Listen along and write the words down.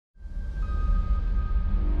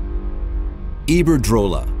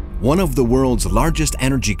Iberdrola, one of the world's largest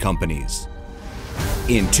energy companies.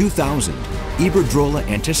 In 2000, Iberdrola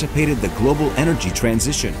anticipated the global energy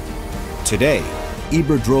transition. Today,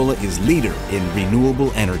 Iberdrola is leader in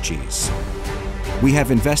renewable energies. We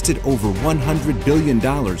have invested over $100 billion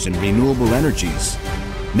in renewable energies,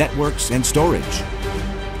 networks and storage,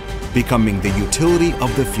 becoming the utility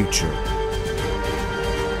of the future.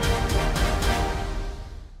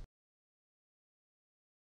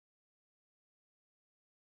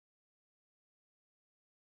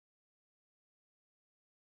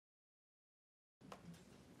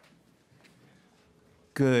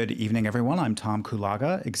 Good evening, everyone. I'm Tom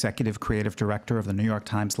Kulaga, Executive Creative Director of the New York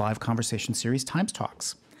Times live conversation series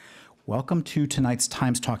TimesTalks. Welcome to tonight's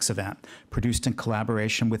TimesTalks event, produced in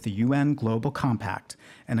collaboration with the UN Global Compact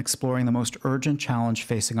and exploring the most urgent challenge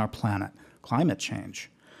facing our planet, climate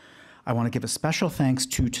change. I want to give a special thanks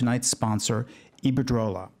to tonight's sponsor,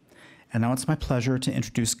 Iberdrola. And now it's my pleasure to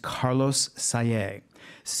introduce Carlos Salle,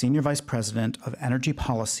 Senior Vice President of Energy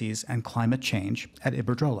Policies and Climate Change at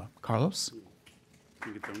Iberdrola. Carlos?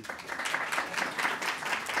 Thank you, Tom.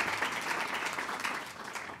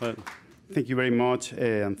 Well, thank you very much,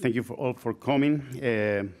 and thank you all for coming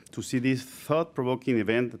to see this thought-provoking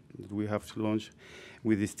event that we have to launch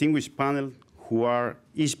with a distinguished panel who are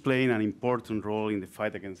each playing an important role in the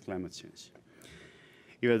fight against climate change.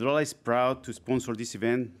 Iberdrola is proud to sponsor this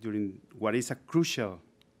event during what is a crucial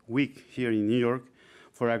week here in New York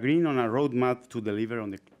for agreeing on a roadmap to deliver on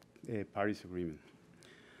the Paris Agreement.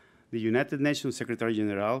 The United Nations Secretary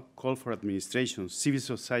General called for administrations, civil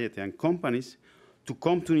society, and companies to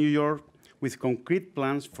come to New York with concrete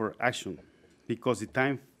plans for action, because the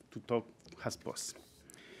time to talk has passed.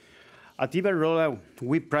 At Iberdrola,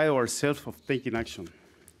 we pride ourselves of taking action.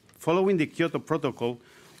 Following the Kyoto Protocol,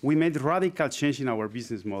 we made radical change in our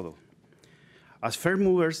business model. As first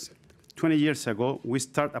movers, 20 years ago, we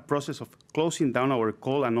started a process of closing down our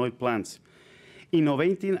coal and oil plants,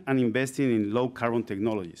 innovating and investing in low-carbon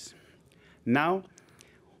technologies. Now,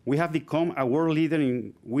 we have become a world leader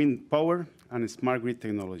in wind power and smart grid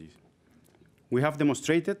technologies. We have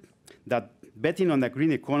demonstrated that betting on the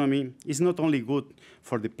green economy is not only good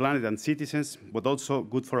for the planet and citizens, but also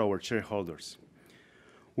good for our shareholders.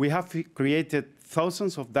 We have created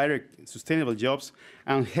thousands of direct sustainable jobs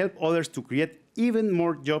and helped others to create even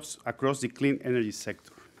more jobs across the clean energy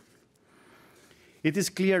sector. It is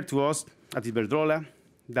clear to us at Iberdrola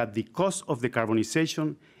that the cost of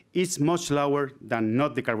decarbonization is much lower than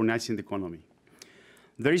not decarbonizing the economy.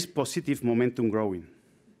 There is positive momentum growing,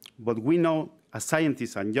 but we know, as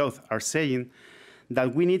scientists and youth are saying,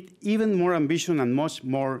 that we need even more ambition and much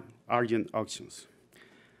more urgent actions.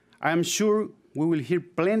 I am sure we will hear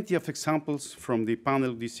plenty of examples from the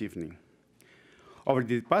panel this evening. Over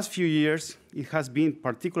the past few years, it has been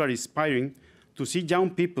particularly inspiring to see young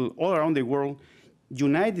people all around the world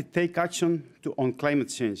unite to take action on climate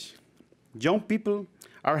change. Young people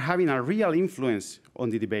are having a real influence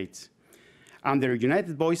on the debates, and their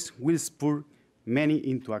united voice will spur many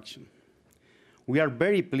into action. We are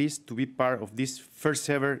very pleased to be part of this first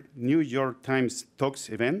ever New York Times Talks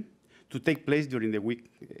event to take place during the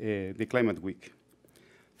week, the Climate Week.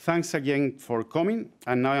 Thanks again for coming,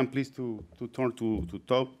 and now I'm pleased to turn to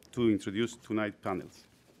Tom to introduce tonight's panels.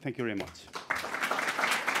 Thank you very much.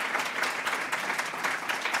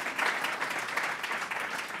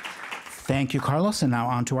 Thank you, Carlos, and now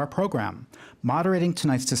on to our program. Moderating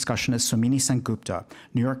tonight's discussion is Somini Sengupta,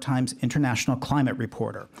 New York Times international climate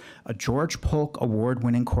reporter, a George Polk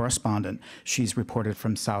award-winning correspondent. She's reported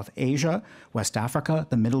from South Asia, West Africa,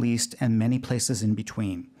 the Middle East, and many places in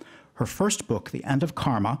between. Her first book, The End of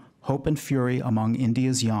Karma, Hope and Fury Among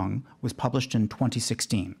India's Young, was published in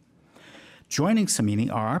 2016. Joining Somini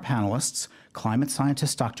are our panelists, climate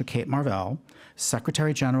scientist Dr. Kate Marvell,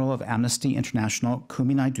 Secretary General of Amnesty International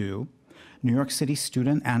Kumi Naidoo, New York City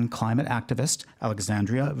student and climate activist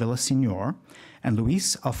Alexandria Villaseñor, and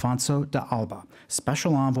Luis Alfonso de Alba,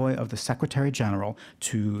 Special Envoy of the Secretary General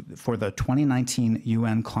for the 2019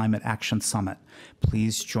 UN Climate Action Summit.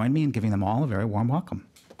 Please join me in giving them all a very warm welcome.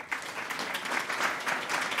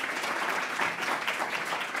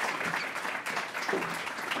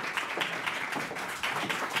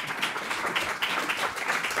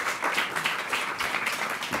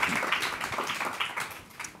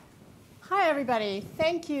 Everybody,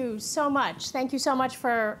 thank you so much. Thank you so much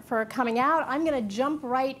for coming out. I'm going to jump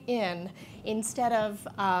right in instead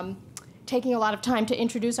of taking a lot of time to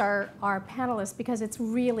introduce our panelists, because it's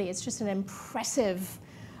just an impressive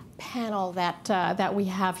panel that we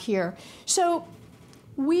have here. So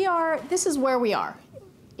this is where we are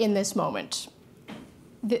in this moment.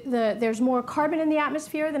 There's more carbon in the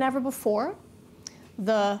atmosphere than ever before.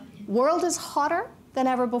 The world is hotter than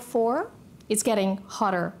ever before. It's getting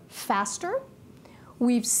hotter faster.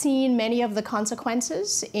 We've seen many of the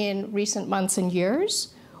consequences in recent months and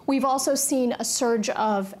years. We've also seen a surge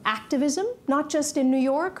of activism, not just in New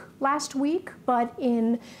York last week, but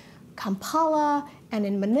in Kampala and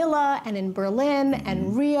in Manila and in Berlin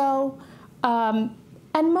and Rio.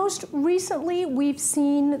 And most recently, we've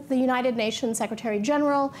seen the United Nations Secretary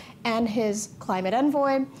General and his climate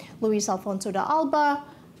envoy, Luis Alfonso de Alba,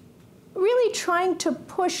 really trying to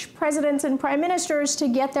push presidents and prime ministers to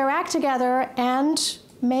get their act together and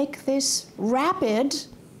make this rapid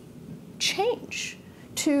change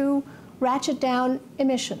to ratchet down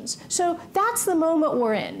emissions. So that's the moment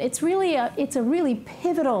we're in. It's a really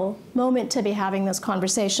pivotal moment to be having this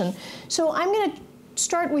conversation. So I'm going to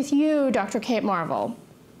start with you, Dr. Kate Marvel.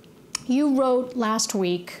 You wrote last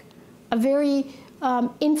week a very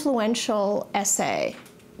influential essay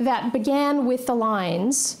that began with the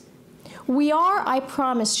lines, "We are, I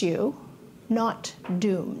promise you, not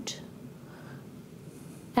doomed."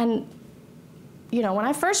 And, you know, when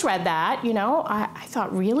I first read that, you know, I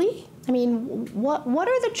thought, really? I mean, what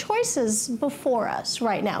are the choices before us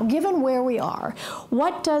right now, given where we are?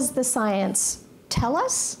 What does the science tell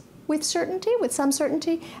us with certainty, with some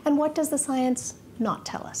certainty, and what does the science not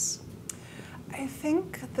tell us? I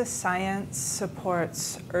think the science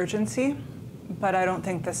supports urgency, but I don't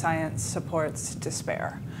think the science supports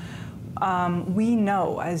despair. We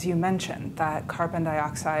know, as you mentioned, that carbon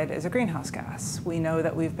dioxide is a greenhouse gas. We know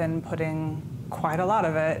that we've been putting quite a lot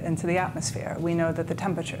of it into the atmosphere. We know that the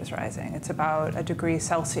temperature is rising. It's about 1 degree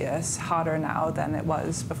Celsius hotter now than it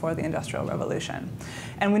was before the Industrial Revolution.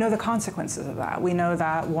 And we know the consequences of that. We know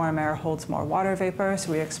that warm air holds more water vapor,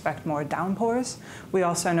 so we expect more downpours. We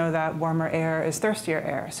also know that warmer air is thirstier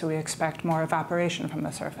air, so we expect more evaporation from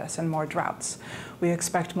the surface and more droughts. We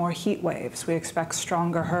expect more heat waves. We expect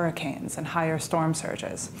stronger hurricanes and higher storm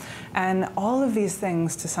surges. And all of these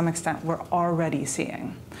things, to some extent, we're already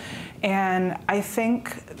seeing. And I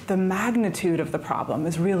think the magnitude of the problem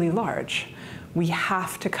is really large. We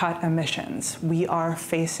have to cut emissions. We are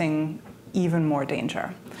facing even more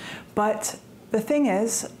danger. But the thing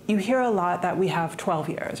is, you hear a lot that we have 12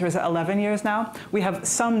 years, or is it 11 years now? We have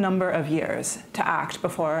some number of years to act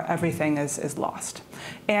before everything is lost.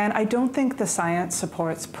 And I don't think the science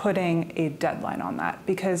supports putting a deadline on that,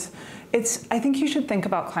 because I think you should think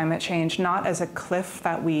about climate change not as a cliff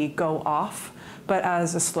that we go off, but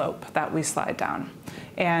as a slope that we slide down.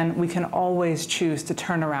 And we can always choose to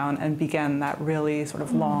turn around and begin that really sort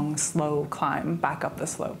of long, slow climb back up the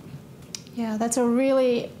slope. Yeah, that's a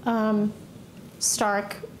really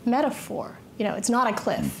stark metaphor. You know, it's not a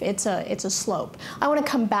cliff, it's a slope. I want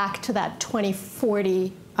to come back to that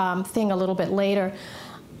 2040 thing a little bit later.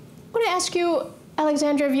 I want to ask you,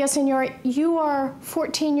 Alexandria Villaseñor, you are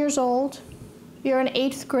 14 years old, you're an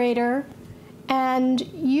 8th grader, and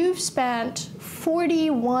you've spent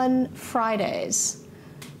 41 Fridays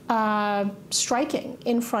striking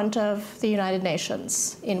in front of the United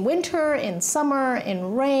Nations. In winter, in summer,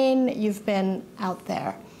 in rain, you've been out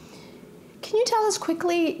there. Can you tell us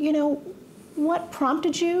quickly, you know, what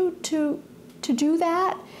prompted you to do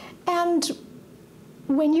that? And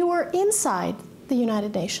when you were inside the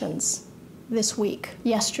United Nations this week,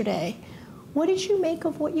 yesterday, what did you make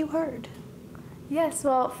of what you heard? Yes,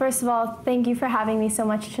 well, first of all, thank you for having me so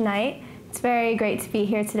much tonight. It's very great to be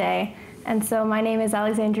here today. And so my name is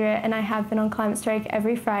Alexandria, and I have been on Climate Strike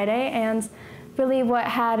every Friday. And really what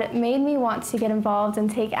had made me want to get involved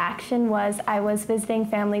and take action was I was visiting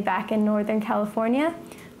family back in Northern California,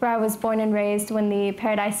 where I was born and raised when the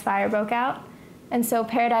Paradise Fire broke out. And so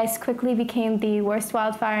Paradise quickly became the worst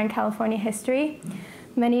wildfire in California history.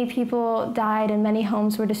 Many people died and many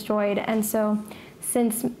homes were destroyed. And so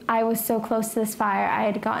since I was so close to this fire, I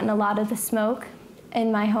had gotten a lot of the smoke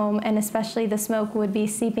in my home, and especially the smoke would be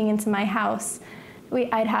seeping into my house.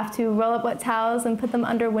 I'd have to roll up wet towels and put them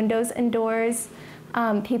under windows and doors.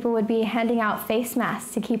 People would be handing out face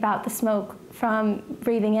masks to keep out the smoke from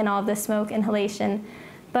breathing in all the smoke inhalation.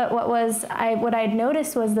 But what I'd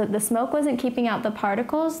noticed was that the smoke wasn't keeping out the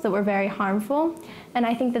particles that were very harmful. And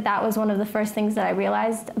I think that that was one of the first things that I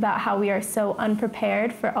realized about how we are so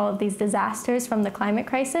unprepared for all of these disasters from the climate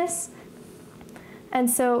crisis. And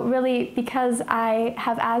so really, because I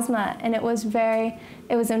have asthma and it was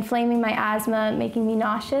inflaming my asthma, making me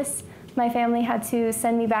nauseous, my family had to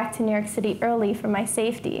send me back to New York City early for my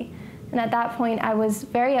safety. And at that point, I was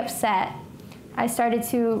very upset. I started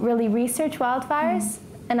to really research wildfires,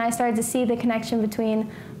 and I started to see the connection between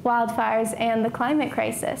wildfires and the climate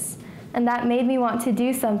crisis. And that made me want to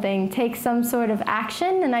do something, take some sort of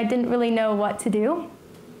action, and I didn't really know what to do.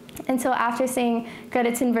 And so after seeing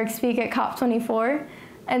Greta Thunberg speak at COP24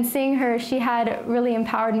 and seeing her, she had really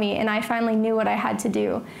empowered me, and I finally knew what I had to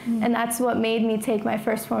do. And that's what made me take my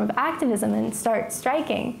first form of activism and start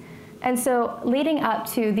striking. And so leading up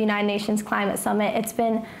to the United Nations Climate Summit, it's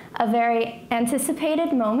been a very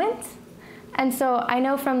anticipated moment. And so I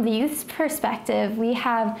know from the youth's perspective, we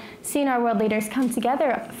have seen our world leaders come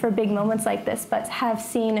together for big moments like this, but have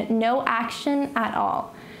seen no action at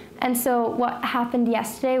all. And so what happened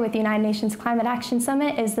yesterday with the United Nations Climate Action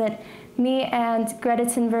Summit is that me and Greta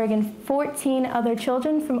Thunberg and 14 other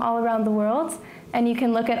children from all around the world, and you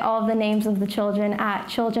can look at all of the names of the children at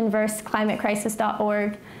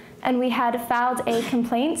childrenversuseclimatecrisis.org, and we had filed a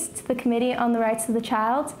complaint to the Committee on the Rights of the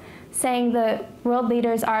Child, saying the world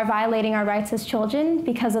leaders are violating our rights as children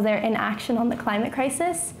because of their inaction on the climate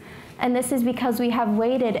crisis. And this is because we have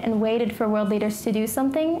waited and waited for world leaders to do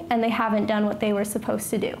something, and they haven't done what they were supposed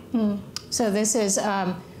to do. So this is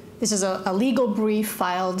a legal brief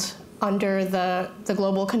filed under the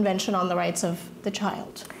Global Convention on the Rights of the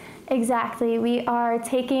Child. Exactly. We are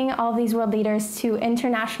taking all these world leaders to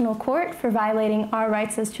international court for violating our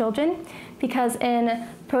rights as children, because in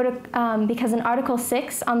Article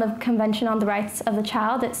 6 on the Convention on the Rights of the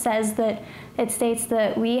Child, it states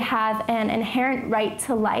that we have an inherent right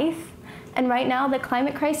to life. And right now, the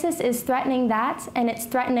climate crisis is threatening that, and it's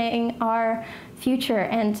threatening our future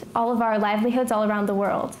and all of our livelihoods all around the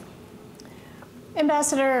world.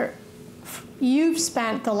 Ambassador, you've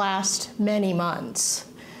spent the last many months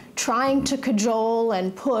trying to cajole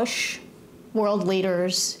and push world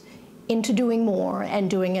leaders into doing more and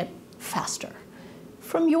doing it faster.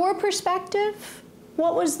 From your perspective,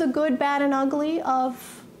 what was the good, bad, and ugly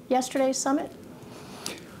of yesterday's summit?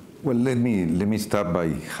 Well, let me start by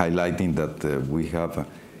highlighting that we have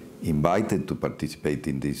invited to participate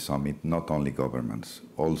in this summit not only governments,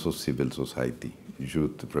 also civil society,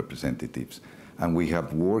 youth representatives. And we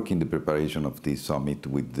have worked in the preparation of this summit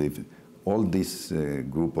with all this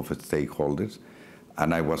group of stakeholders,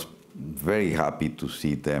 and I was very happy to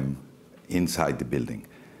see them inside the building.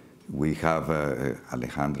 We have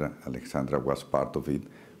Alexandra was part of it.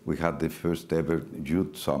 We had the first ever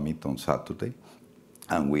youth summit on Saturday,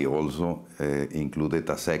 and we also included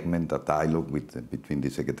a segment, a dialogue between the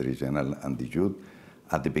Secretary General and the youth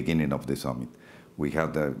at the beginning of the summit. We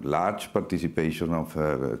had a large participation of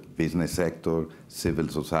business sector, civil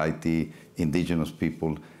society, indigenous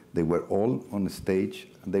people. They were all on the stage,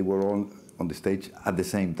 and they were all on the stage at the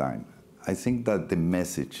same time. I think that the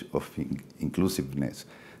message of inclusiveness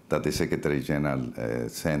that the Secretary General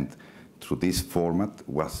sent through this format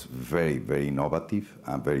was very, very innovative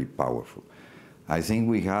and very powerful. I think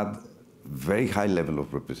we had very high level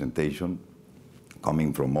of representation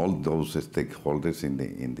coming from all those stakeholders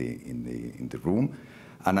in the room,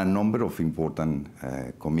 and a number of important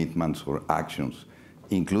commitments or actions,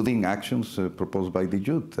 including actions proposed by the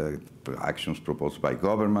youth, actions proposed by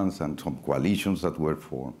governments, and some coalitions that were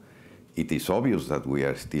formed. It is obvious that we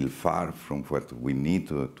are still far from what we need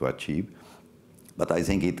to achieve, but I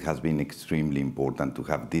think it has been extremely important to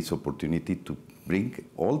have this opportunity to bring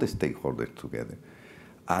all the stakeholders together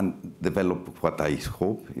and develop what I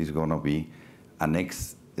hope is going to be a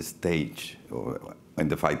next stage in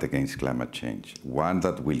the fight against climate change, one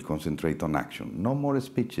that will concentrate on action. No more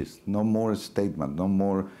speeches, no more statements, no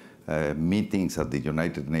more meetings at the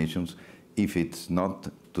United Nations if it's not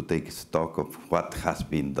to take stock of what has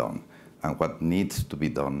been done and what needs to be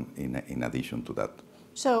done in addition to that.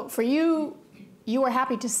 So for you, you were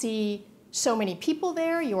happy to see so many people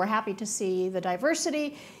there, you were happy to see the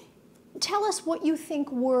diversity. Tell us what you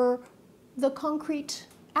think were the concrete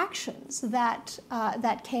actions that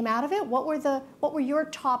came out of it. What were your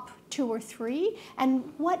top 2 or 3, and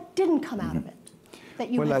what didn't come out of it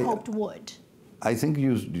that you had hoped would? I think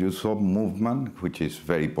you saw movement, which is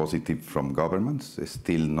very positive from governments,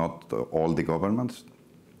 still not all the governments.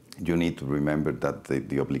 You need to remember that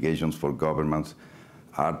the obligations for governments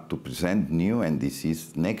are to present new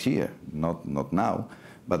NDCs next year, not now.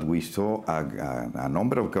 But we saw a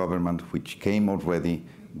number of governments which came already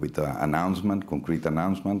with an announcement, concrete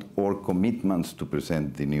announcement, or commitments to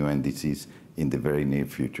present the new NDCs in the very near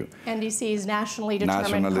future. NDCs, nationally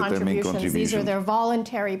determined contributions. These are their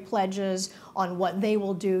voluntary pledges on what they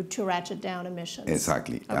will do to ratchet down emissions.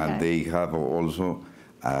 Exactly. Okay. And they have also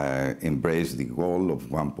embraced the goal of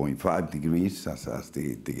 1.5 degrees as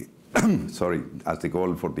the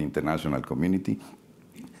goal for the international community.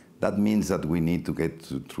 That means that we need to get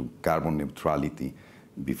to carbon neutrality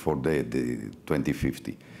before the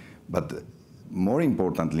 2050. But more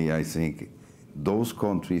importantly, I think those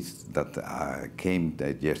countries that came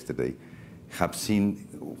yesterday have seen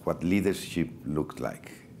what leadership looked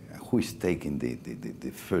like. who is taking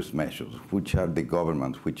the first measures, which are the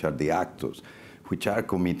governments, which are the actors, which are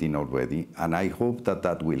committing already, and I hope that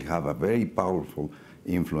that will have a very powerful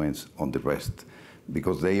influence on the rest,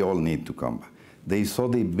 because they all need to come. They saw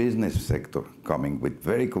the business sector coming with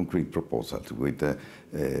very concrete proposals, with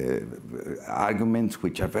arguments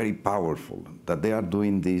which are very powerful, that they are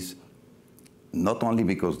doing this not only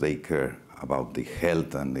because they care about the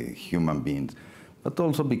health and the human beings, but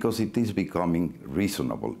also because it is becoming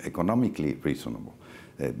reasonable, economically reasonable,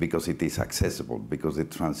 because it is accessible, because the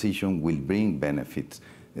transition will bring benefits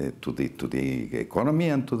to the economy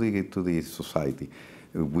and to the society.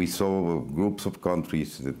 We saw groups of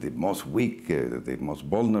countries, the most weak, the most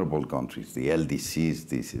vulnerable countries, the LDCs,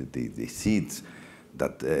 the SEEDs,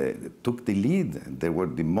 that took the lead. They were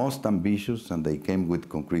the most ambitious, and they came with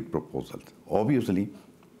concrete proposals. Obviously,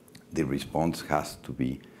 the response has to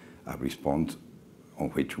be a response on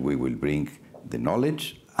which we will bring the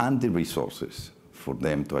knowledge and the resources for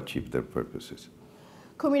them to achieve their purposes.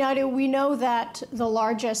 Kumi, Naidoo, we know that the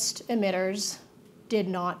largest emitters did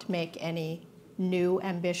not make any new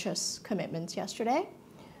ambitious commitments yesterday.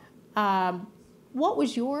 What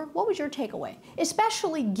was your takeaway,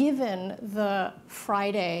 especially given the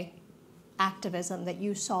Friday activism that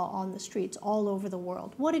you saw on the streets all over the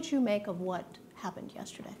world? What did you make of what happened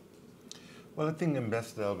yesterday? Well, I think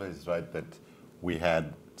Ambassador Alva is right that we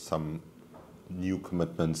had some new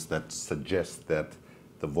commitments that suggest that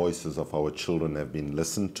the voices of our children have been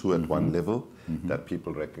listened to at one level, that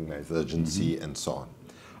people recognize urgency and so on.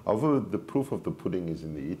 However, the proof of the pudding is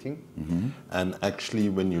in the eating. And actually,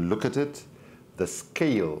 when you look at it, the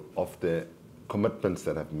scale of the commitments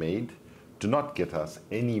that have made do not get us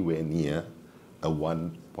anywhere near a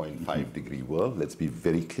 1.5 degree world. Let's be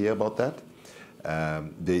very clear about that.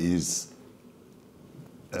 There is,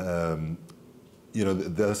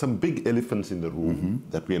 there are some big elephants in the room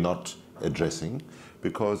that we are not addressing,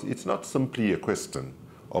 because it's not simply a question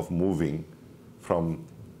of moving from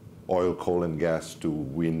oil, coal, and gas to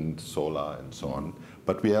wind, solar, and so on.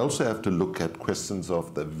 But we also have to look at questions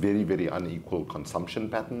of the very, very unequal consumption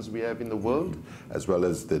patterns we have in the world, as well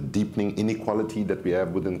as the deepening inequality that we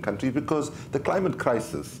have within countries, because the climate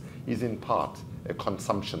crisis is in part a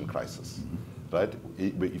consumption crisis, right?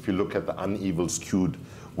 If you look at the uneven, skewed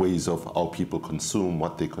ways of how people consume,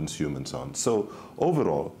 what they consume, and so on. So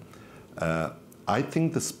overall, I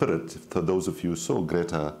think the spirit, for those of you who saw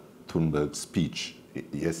Greta Thunberg's speech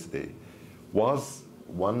yesterday, was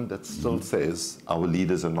one that still says our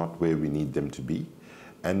leaders are not where we need them to be.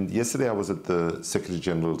 And yesterday I was at the Secretary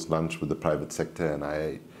General's lunch with the private sector, and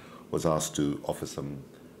I was asked to offer some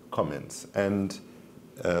comments. And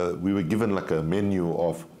we were given like a menu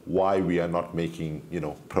of why we are not making,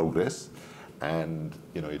 progress. And,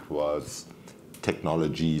 it was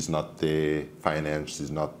technology is not there, finance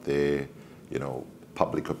is not there,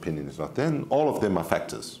 public opinion is not there, and all of them are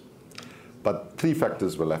factors. But three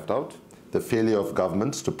factors were left out: the failure of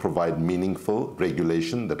governments to provide meaningful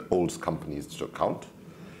regulation that holds companies to account.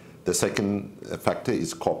 The second factor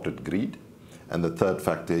is corporate greed. And the third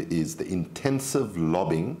factor is the intensive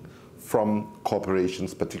lobbying from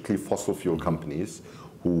corporations, particularly fossil fuel companies,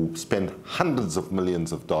 who spend hundreds of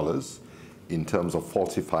millions of dollars in terms of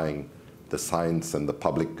falsifying the science and the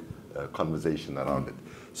public conversation around it.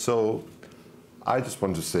 So I just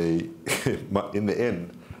want to say, in the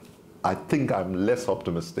end, I think I'm less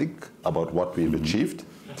optimistic about what we've achieved.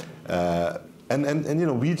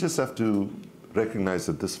 And we just have to recognize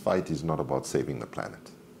that this fight is not about saving the planet.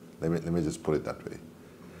 Let me just put it that way.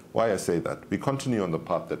 Why I say that? We continue on the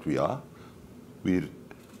path that we are. We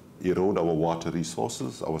erode our water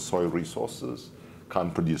resources, our soil resources,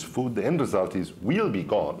 can't produce food. The end result is we'll be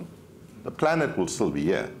gone. The planet will still be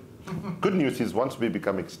here. Good news is once we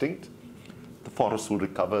become extinct, the forests will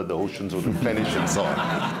recover, the oceans will replenish, and so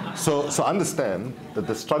on. So understand that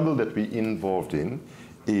the struggle that we're involved in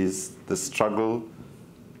is the struggle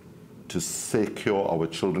to secure our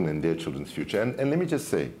children and their children's future. And let me just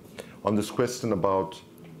say, on this question about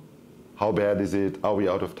how bad is it, are we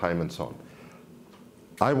out of time, and so on,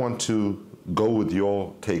 I want to go with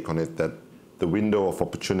your take on it, that the window of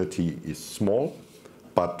opportunity is small,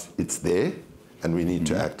 but it's there, and we need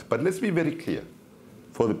to act. But let's be very clear.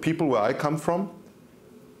 For the people where I come from,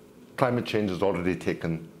 climate change has already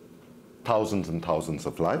taken thousands and thousands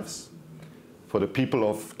of lives. For the people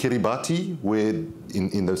of Kiribati, where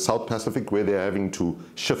in the South Pacific, where they're having to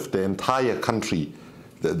shift the entire country,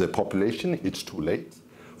 the population, it's too late.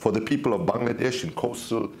 For the people of Bangladesh in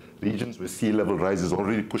coastal regions where sea level rise is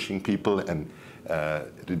already pushing people and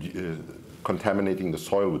contaminating the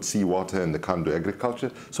soil with seawater, and they can't do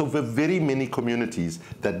agriculture. So for very many communities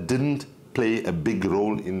that didn't play a big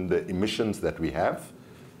role in the emissions that we have,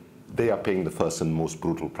 they are paying the first and most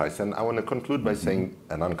brutal price. And I want to conclude by saying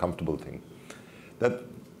an uncomfortable thing. That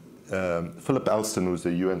Philip Alston, who's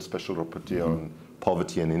the UN Special Rapporteur on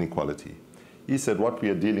poverty and inequality, he said what we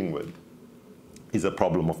are dealing with is a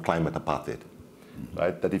problem of climate apartheid.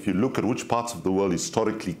 Right? That if you look at which parts of the world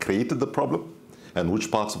historically created the problem and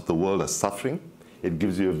which parts of the world are suffering, it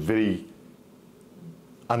gives you a very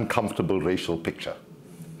uncomfortable racial picture.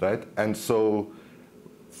 Right? And so,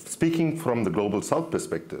 speaking from the Global South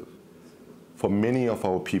perspective, for many of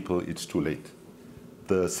our people, it's too late.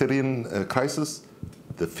 The Syrian crisis,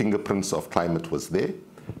 the fingerprints of climate was there.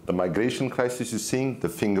 The migration crisis you're seeing, the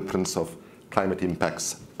fingerprints of climate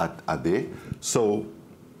impacts are there. So,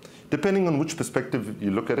 depending on which perspective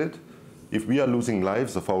you look at it, if we are losing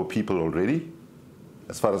lives of our people already,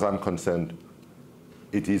 as far as I'm concerned,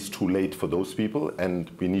 it is too late for those people,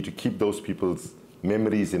 and we need to keep those people's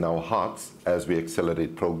memories in our hearts as we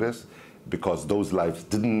accelerate progress, because those lives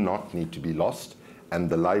did not need to be lost, and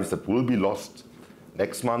the lives that will be lost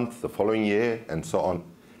next month, the following year, and so on,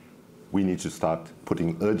 we need to start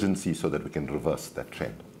putting urgency so that we can reverse that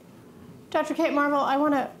trend. Dr. Kate Marvel, I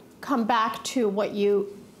want to come back to what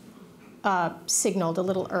you signaled a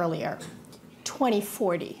little earlier,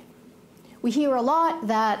 2040. We hear a lot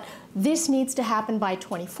that this needs to happen by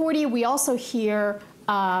 2040. We also hear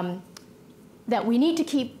that we need to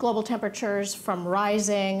keep global temperatures from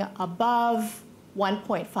rising above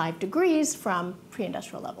 1.5 degrees from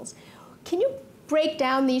pre-industrial levels. Can you break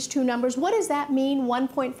down these two numbers? What does that mean,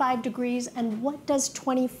 1.5 degrees, and what does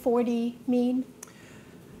 2040 mean?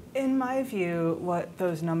 In my view, what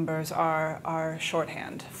those numbers are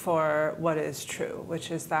shorthand for what is true,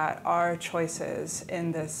 which is that our choices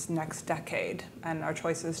in this next decade and our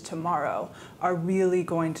choices tomorrow are really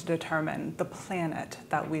going to determine the planet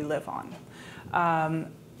that we live on.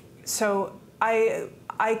 So I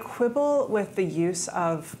quibble with the use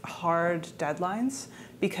of hard deadlines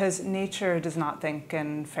because nature does not think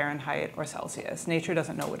in Fahrenheit or Celsius. Nature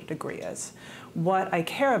doesn't know what a degree is. What I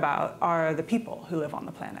care about are the people who live on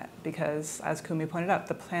the planet, because as Kumi pointed out,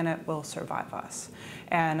 the planet will survive us.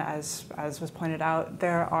 And as was pointed out,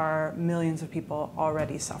 there are millions of people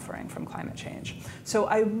already suffering from climate change. So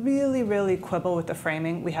I really, really quibble with the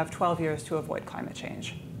framing, we have 12 years to avoid climate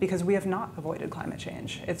change, because we have not avoided climate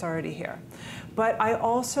change. It's already here. But I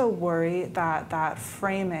also worry that that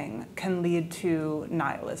framing can lead to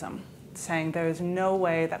nihilism, saying there is no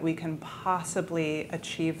way that we can possibly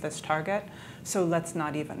achieve this target, so let's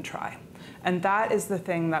not even try. And that is the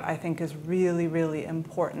thing that I think is really, really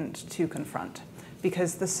important to confront,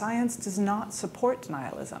 because the science does not support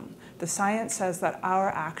nihilism. The science says that our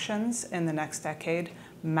actions in the next decade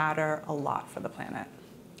matter a lot for the planet.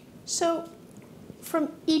 So,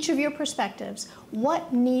 from each of your perspectives,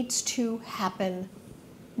 what needs to happen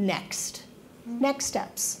next? Next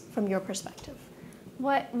steps from your perspective.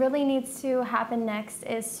 What really needs to happen next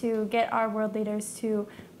is to get our world leaders to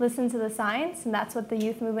listen to the science, and that's what the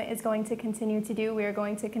youth movement is going to continue to do. We are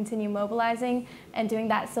going to continue mobilizing and doing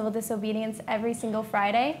that civil disobedience every single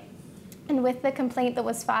Friday. And with the complaint that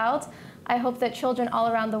was filed, I hope that children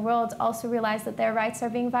all around the world also realize that their rights are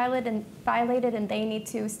being violated and they need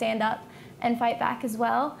to stand up and fight back as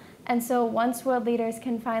well. And so once world leaders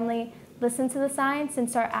can finally listen to the science and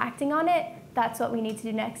start acting on it, that's what we need to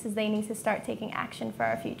do next, is they need to start taking action for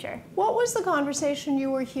our future. What was the conversation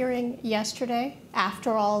you were hearing yesterday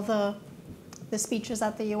after all the speeches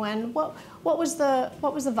at the UN? What was the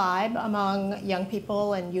vibe among young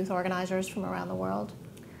people and youth organizers from around the world?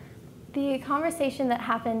 The conversation that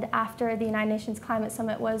happened after the United Nations Climate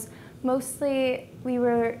Summit was mostly, we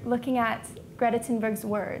were looking at Greta Thunberg's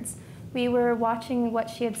words. We were watching what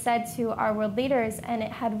she had said to our world leaders, and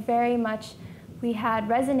it had very much, we had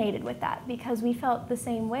resonated with that, because we felt the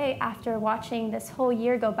same way after watching this whole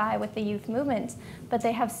year go by with the youth movement, but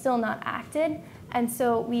they have still not acted. And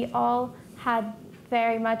so we all had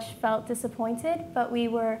very much felt disappointed, but we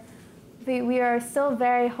are still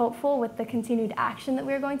very hopeful with the continued action that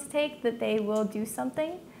we're going to take, that they will do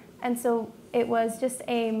something. And so it was just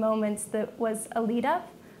a moment that was a lead up.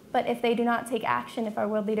 But if they do not take action, if our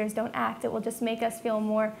world leaders don't act, it will just make us feel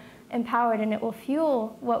more empowered, and it will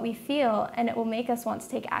fuel what we feel, and it will make us want to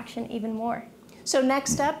take action even more. So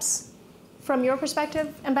next steps, from your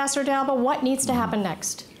perspective, Ambassador D'Alba, what needs to happen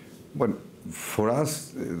next? Well, for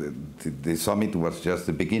us, the summit was just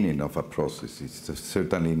the beginning of a process. It's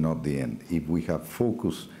certainly not the end. If we have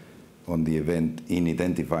focused on the event in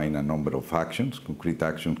identifying a number of actions, concrete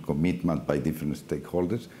actions, commitment by different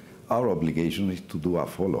stakeholders, our obligation is to do a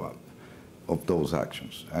follow-up of those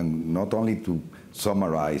actions, and not only to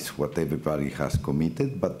summarize what everybody has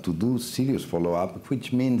committed, but to do serious follow-up,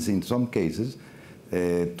 which means in some cases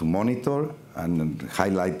to monitor and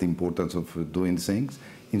highlight the importance of doing things.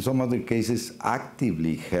 In some other cases,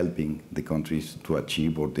 actively helping the countries to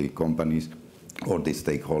achieve, or the companies or the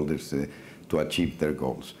stakeholders to achieve their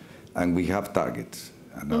goals. And we have targets.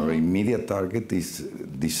 And our immediate target is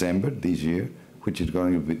December this year, which is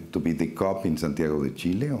going to be the COP in Santiago de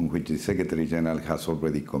Chile, on which the Secretary General has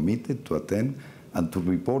already committed to attend and to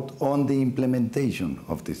report on the implementation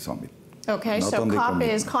of this summit. Okay, so COP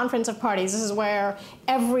is Conference of Parties. This is where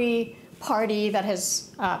every party that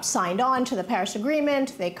has signed on to the Paris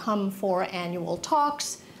Agreement, they come for annual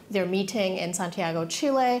talks. They're meeting in Santiago,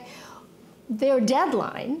 Chile. Their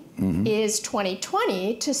deadline is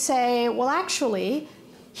 2020 to say, well, actually,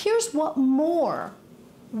 here's what more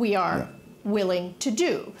we are willing to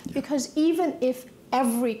do. Because even if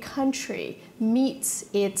every country meets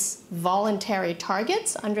its voluntary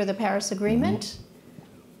targets under the Paris Agreement,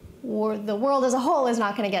 the world as a whole is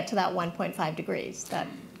not going to get to that 1.5 degrees that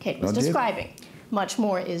Kate was describing. Much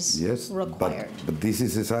more is required. But this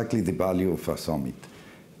is exactly the value of a summit.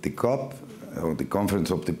 The COP, or the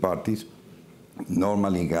Conference of the Parties,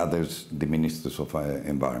 normally gathers the ministers of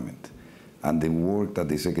environment. And the work that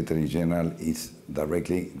the Secretary General is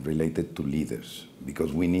directly related to leaders,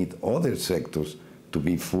 because we need other sectors to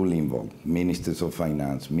be fully involved. Ministers of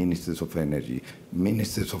finance, ministers of energy,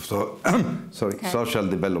 ministers of social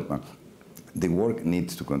development. The work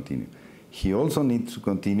needs to continue. He also needs to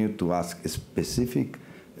continue to ask specific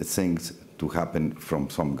things to happen from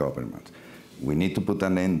some governments. We need to put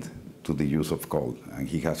an end to the use of coal. And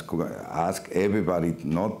he has asked everybody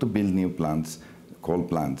not to build new plants, coal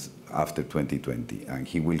plants, after 2020. And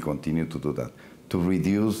he will continue to do that. To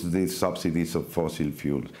reduce the subsidies of fossil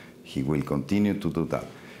fuels, he will continue to do that.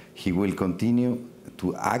 He will continue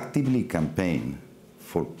to actively campaign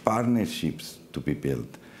for partnerships to be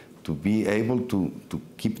built, to be able to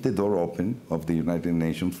keep the door open of the United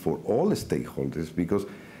Nations for all stakeholders, because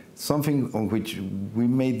something on which we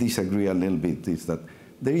may disagree a little bit is that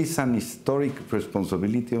there is an historic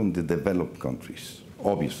responsibility on the developed countries,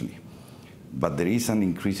 obviously. But there is an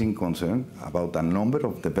increasing concern about a number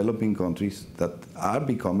of developing countries that are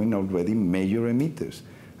becoming already major emitters.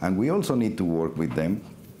 And we also need to work with them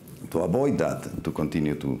to avoid that to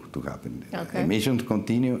continue to happen. Okay. Emissions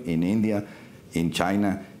continue in India, in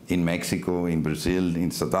China, in Mexico, in Brazil,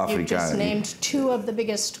 in South Africa. You just named two of the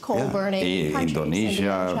biggest coal-burning countries,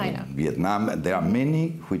 Indonesia, and China. Vietnam. There are many,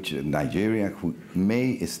 which Nigeria, who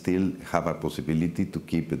may still have a possibility to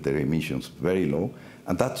keep their emissions very low,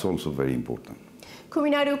 and that's also very important. Kumi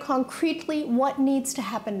Naidoo, concretely, what needs to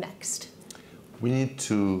happen next? We need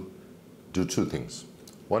to do two things.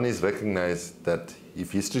 One is recognize that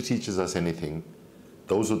if history teaches us anything,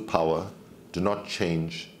 those with power do not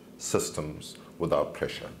change systems without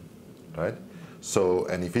pressure, right? So,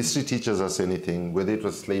 and if history teaches us anything, whether it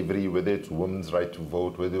was slavery, whether it's women's right to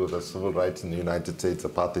vote, whether it was the civil rights in the United States,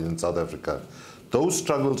 apartheid in South Africa, those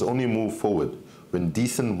struggles only move forward when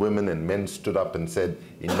decent women and men stood up and said,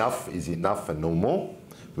 enough is enough and no more.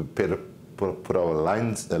 We put our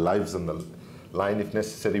lives on the line if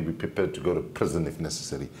necessary. We're prepared to go to prison if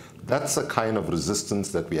necessary. That's the kind of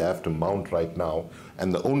resistance that we have to mount right now.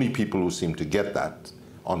 And the only people who seem to get that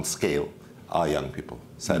on scale are young people,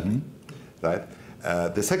 sadly. Right?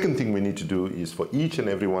 The second thing we need to do is for each and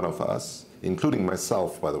every one of us, including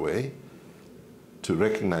myself, by the way, to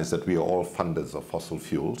recognize that we are all funders of fossil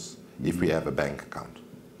fuels if we have a bank account,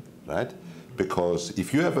 right? Because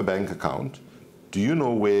if you have a bank account, do you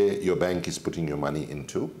know where your bank is putting your money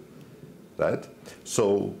into, right?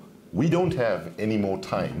 So we don't have any more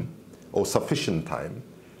time or sufficient time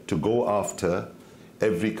to go after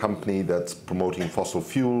every company that's promoting fossil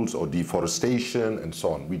fuels or deforestation and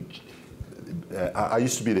so on. I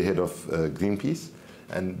used to be the head of Greenpeace,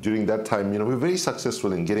 and during that time, we were very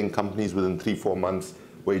successful in getting companies within 3-4 months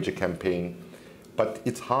wage a campaign. But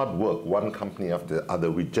it's hard work, one company after the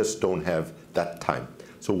other. We just don't have that time.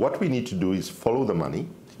 So what we need to do is follow the money.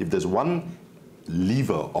 If there's one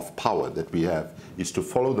lever of power that we have, is to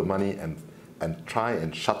follow the money and try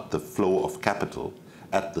and shut the flow of capital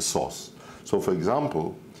at the source. So for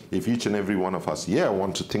example, if each and every one of us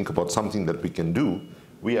want to think about something that we can do,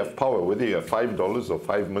 we have power. Whether you have $5 or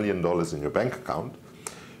 $5 million in your bank account,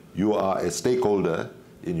 you are a stakeholder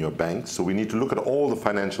in your bank. So we need to look at all the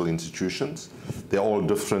financial institutions. They're all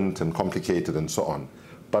different and complicated and so on.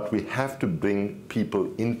 But we have to bring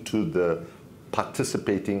people into the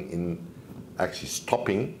participating in actually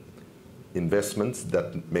stopping investments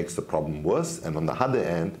that makes the problem worse. And on the other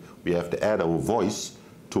hand, we have to add our voice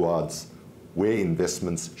towards where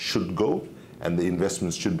investments should go and the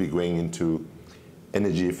investments should be going into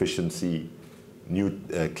energy efficiency, new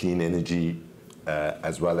clean energy,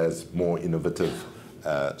 as well as more innovative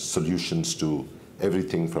solutions to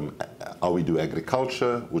everything from how we do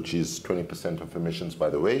agriculture, which is 20% of emissions, by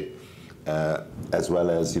the way, as well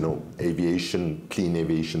as, aviation, clean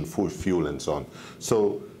aviation, fuel, and so on.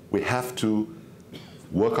 So we have to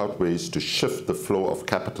work out ways to shift the flow of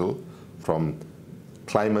capital from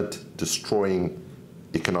climate-destroying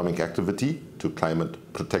economic activity to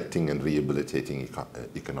climate-protecting and rehabilitating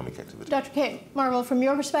economic activity. Dr. Kate Marvel, from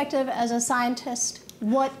your perspective as a scientist,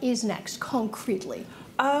 what is next, concretely?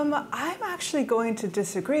 I'm actually going to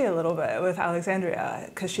disagree a little bit with Alexandria,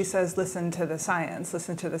 because she says listen to the science,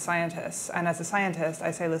 listen to the scientists. And as a scientist,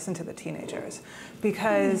 I say listen to the teenagers.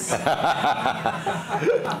 Because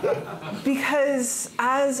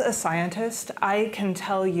as a scientist, I can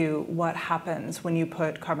tell you what happens when you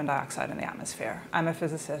put carbon dioxide in the atmosphere. I'm a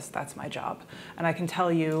physicist, that's my job. And I can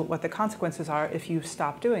tell you what the consequences are if you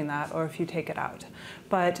stop doing that or if you take it out.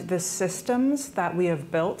 But the systems that we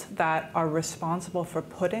have built that are responsible for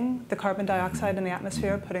putting the carbon dioxide in the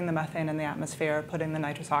atmosphere, putting the methane in the atmosphere, putting the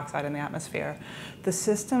nitrous oxide in the atmosphere, the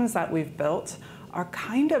systems that we've built are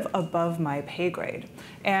kind of above my pay grade.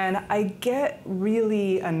 And I get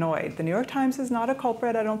really annoyed. The New York Times is not a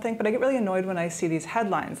culprit, I don't think, but I get really annoyed when I see these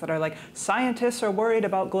headlines that are like, scientists are worried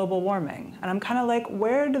about global warming. And I'm kind of like,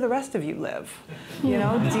 where do the rest of you live? Do you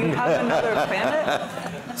have another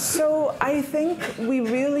planet? So I think we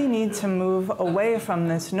really need to move away from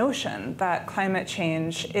this notion that climate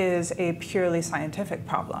change is a purely scientific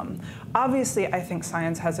problem. Obviously, I think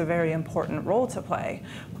science has a very important role to play,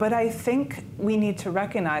 but I think we need to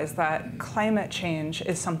recognize that climate change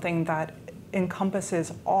is something that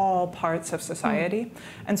encompasses all parts of society.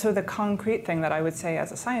 And so the concrete thing that I would say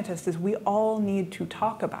as a scientist is we all need to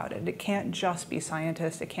talk about it. It can't just be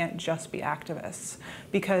scientists, it can't just be activists,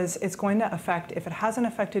 because it's going to affect, if it hasn't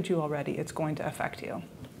affected you already, it's going to affect you.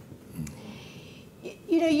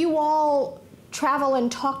 You all travel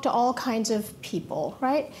and talk to all kinds of people,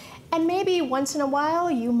 right? And maybe once in a while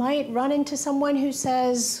you might run into someone who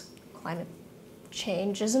says climate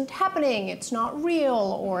change isn't happening, it's not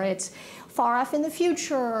real, or it's far off in the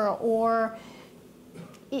future, or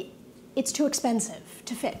it's too expensive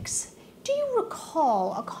to fix. Do you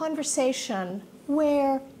recall a conversation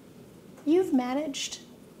where you've managed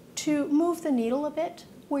to move the needle a bit,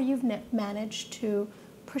 where you've managed to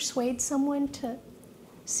persuade someone to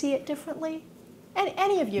see it differently? And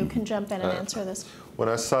any of you can jump in and answer this. When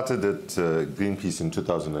I started at Greenpeace in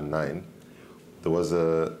 2009,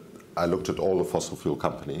 I looked at all the fossil fuel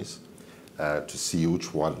companies to see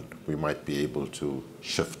which one we might be able to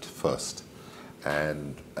shift first.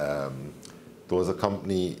 And there was a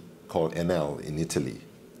company called Enel in Italy,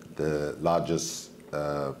 the largest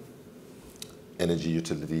energy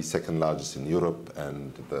utility, second largest in Europe,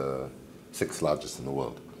 and the sixth largest in the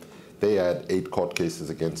world. They had 8 court cases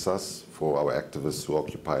against us for our activists who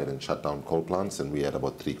occupied and shut down coal plants, and we had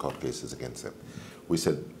about 3 court cases against them. We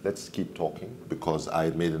said, let's keep talking, because I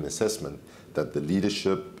had made an assessment that the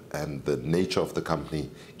leadership and the nature of the company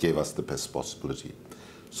gave us the best possibility.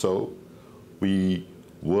 So we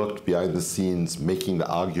worked behind the scenes making the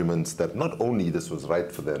arguments that not only this was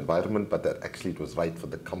right for the environment, but that actually it was right for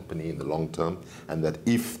the company in the long term, and that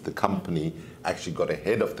if the company actually got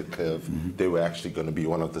ahead of the curve, they were actually going to be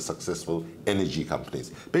one of the successful energy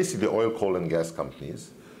companies. Basically, oil, coal, and gas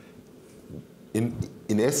companies, in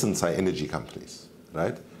essence, are energy companies,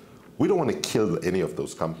 right? We don't want to kill any of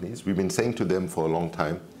those companies. We've been saying to them for a long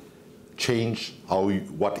time, change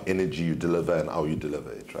what energy you deliver and how you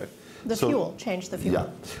deliver it, right? Change the fuel. Yeah.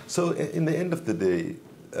 So in the end of the day,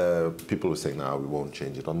 people were saying, no, we won't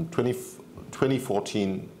change it. On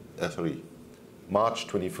March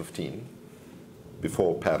 2015,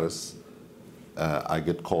 before Paris, I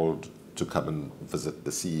get called to come and visit the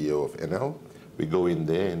CEO of Enel. We go in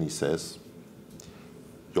there and he says,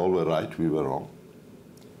 you all were right, we were wrong.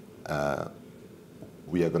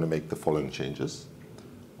 We are going to make the following changes.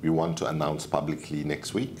 We want to announce publicly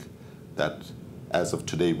next week that as of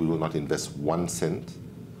today, we will not invest 1 cent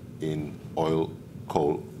in oil,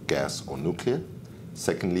 coal, gas, or nuclear.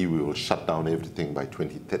 Secondly, we will shut down everything by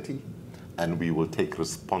 2030, and we will take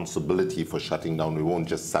responsibility for shutting down. We won't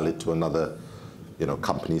just sell it to another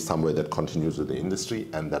company somewhere that continues with the industry,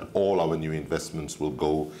 and that all our new investments will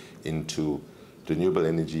go into renewable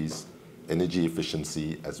energies, energy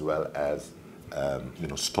efficiency, as well as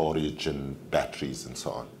storage and batteries and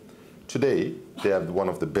so on. Today, they have one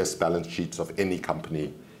of the best balance sheets of any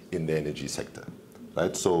company in the energy sector,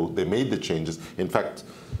 right? So they made the changes. In fact,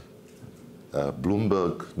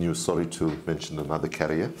 Bloomberg News, sorry to mention another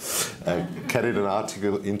carrier, carried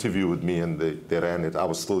an interview with me, and they ran it. I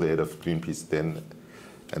was still the head of Greenpeace then,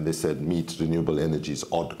 and they said, meet renewable energies,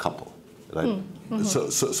 odd couple, right?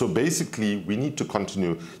 So basically, we need to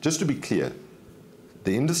continue. Just to be clear,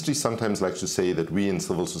 the industry sometimes likes to say that we in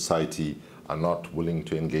civil society are not willing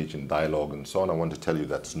to engage in dialogue and so on. I want to tell you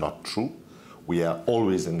that's not true. We are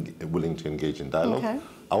always willing to engage in dialogue. Okay.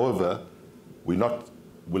 However, we're not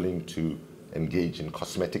willing to engage in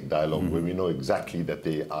cosmetic dialogue where we know exactly that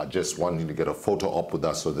they are just wanting to get a photo op with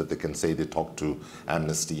us so that they can say they talked to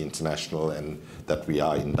Amnesty International and that we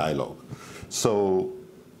are in dialogue. So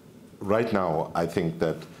right now, I think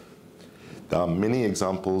that there are many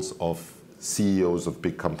examples of CEOs of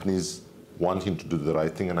big companies wanting to do the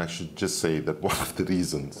right thing, and I should just say that one of the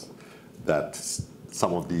reasons that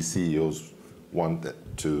some of these CEOs want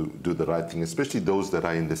to do the right thing, especially those that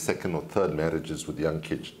are in the second or third marriages with young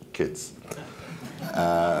kids,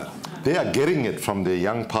 they are getting it from their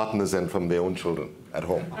young partners and from their own children at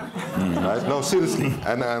home. Right? No, seriously.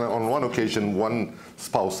 And on one occasion, one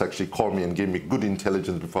spouse actually called me and gave me good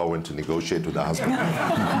intelligence before I went to negotiate with the husband.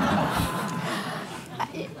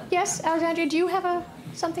 Yes, Alexandria, do you have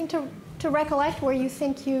something to recollect where you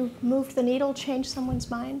think you moved the needle, changed someone's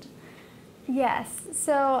mind? Yes,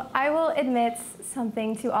 so I will admit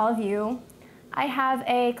something to all of you. I have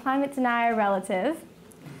a climate denier relative.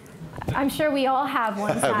 I'm sure we all have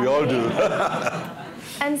one, sadly. We all do.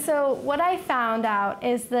 And so what I found out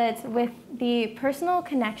is that with the personal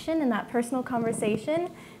connection and that personal conversation,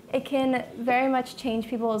 it can very much change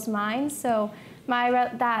people's minds. So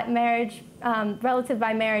that relative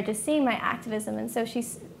by marriage is seeing my activism, and so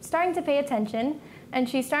she's starting to pay attention, and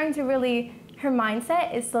she's starting to really, her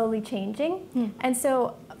mindset is slowly changing. And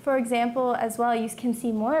so, for example, as well, you can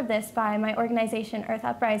see more of this by my organization, Earth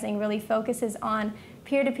Uprising, really focuses on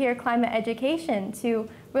peer-to-peer climate education to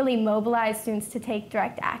really mobilize students to take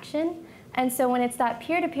direct action. And so when it's that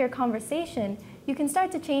peer-to-peer conversation, you can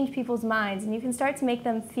start to change people's minds, and you can start to make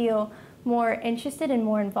them feel more interested and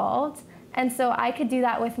more involved. And so I could do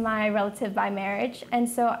that with my relative by marriage. And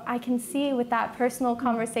so I can see with that personal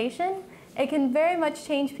conversation, it can very much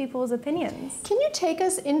change people's opinions. Can you take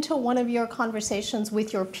us into one of your conversations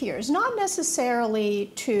with your peers? Not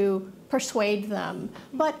necessarily to persuade them,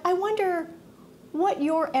 but I wonder what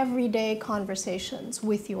your everyday conversations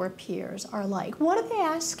with your peers are like. What are they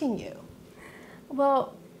asking you?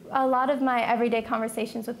 Well, a lot of my everyday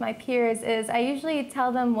conversations with my peers is I usually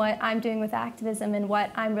tell them what I'm doing with activism and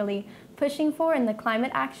what I'm really pushing for and the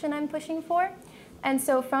climate action I'm pushing for. And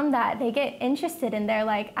so from that, they get interested and they're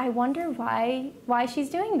like, I wonder why she's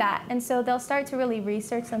doing that. And so they'll start to really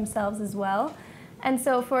research themselves as well. And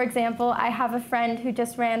so, for example, I have a friend who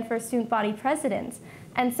just ran for student body president.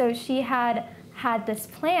 And so she had this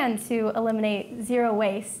plan to eliminate zero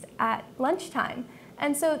waste at lunchtime.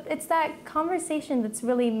 And so it's that conversation that's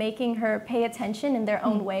really making her pay attention in their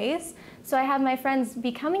own ways. So I have my friends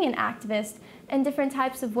becoming an activist in different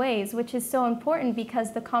types of ways, which is so important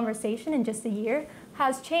because the conversation in just a year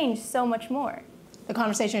has changed so much more. The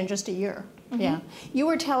conversation in just a year, yeah. You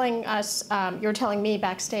were telling us, you were telling me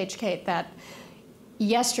backstage, Kate, that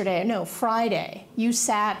Friday, you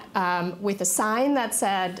sat with a sign that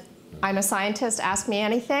said, I'm a scientist, ask me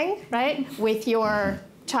anything, right? With your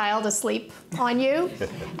child asleep on you.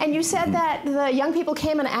 And you said that the young people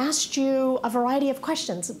came and asked you a variety of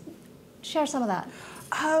questions. Share some of that.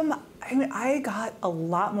 I mean, I got a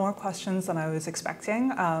lot more questions than I was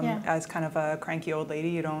expecting. As kind of a cranky old lady,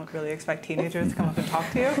 you don't really expect teenagers to come up and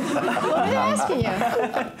talk to you. What were they asking you?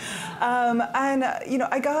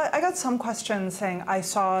 I got some questions saying, I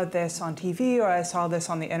saw this on TV or I saw this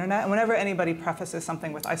on the internet. And whenever anybody prefaces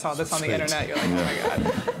something with, I saw this on the internet, you're like, oh my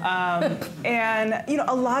God.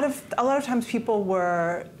 A lot of times people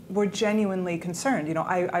were genuinely concerned.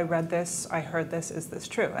 I read this, I heard this, is this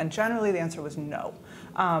true? And generally the answer was no.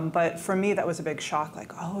 But for me, that was a big shock,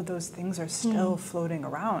 like, oh, those things are still floating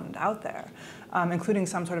around out there, including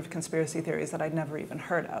some sort of conspiracy theories that I'd never even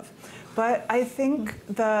heard of. But I think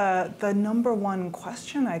the number one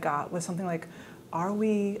question I got was something like, are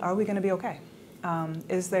we going to be okay?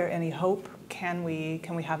 Is there any hope? Can we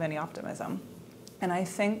have any optimism? And I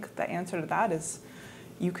think the answer to that is,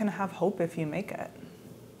 you can have hope if you make it.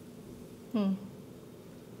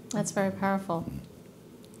 That's very powerful.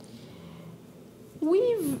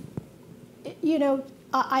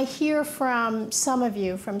 I hear from some of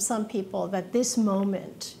you, from some people, that this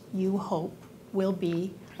moment, you hope, will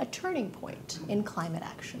be a turning point in climate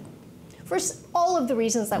action for all of the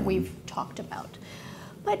reasons that we've talked about.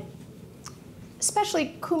 But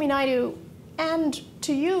especially Kumi Naidoo, and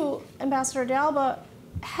to you, Ambassador de Alba,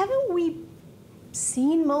 haven't we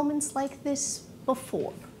seen moments like this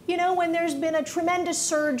before? You know, when there's been a tremendous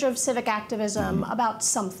surge of civic activism about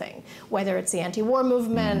something, whether it's the anti-war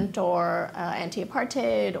movement or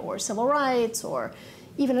anti-apartheid or civil rights or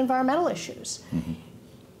even environmental issues.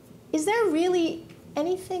 Is there really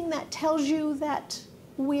anything that tells you that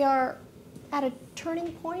we are at a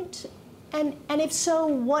turning point? And if so,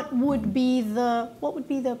 what would be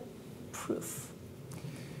the proof?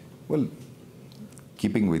 Well,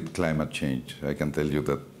 keeping with climate change, I can tell you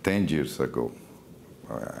that 10 years ago,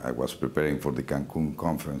 I was preparing for the Cancun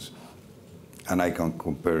conference, and I can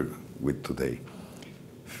compare with today.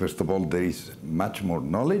 First of all, there is much more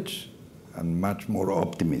knowledge and much more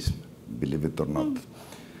optimism, believe it or not.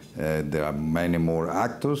 There are many more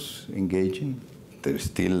actors engaging. There's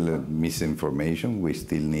still misinformation. We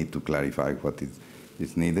still need to clarify what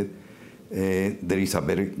is needed. There is a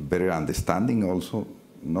better understanding also,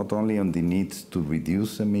 not only on the needs to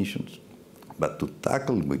reduce emissions, but to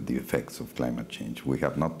tackle with the effects of climate change. We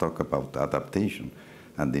have not talked about adaptation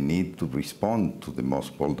and the need to respond to the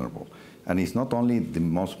most vulnerable. And it's not only the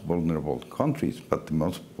most vulnerable countries, but the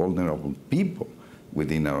most vulnerable people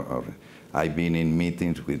within our I've been in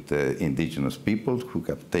meetings with indigenous peoples who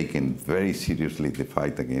have taken very seriously the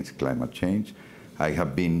fight against climate change. I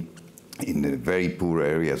have been in very poor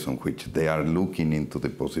areas on which they are looking into the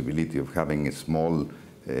possibility of having a small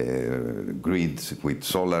grids with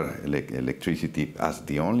solar electricity as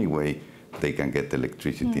the only way they can get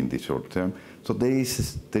electricity in the short term. So there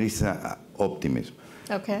is optimism.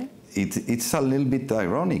 Okay. It's a little bit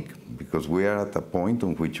ironic because we are at a point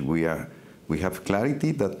on which we have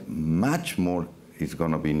clarity that much more is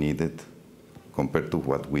going to be needed compared to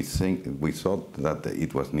what we thought that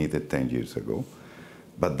it was needed 10 years ago.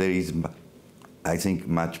 But there is, I think,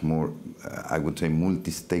 much more, I would say,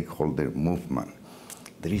 multi-stakeholder movement.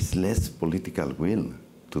 There is less political will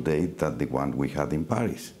today than the one we had in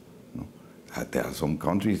Paris. There are some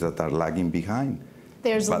countries that are lagging behind.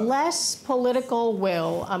 There's less political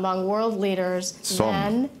will among world leaders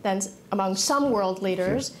than among some world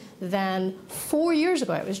leaders than 4 years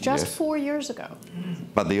ago. It was just 4 years ago.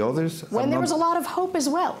 But the others, when there was a lot of hope as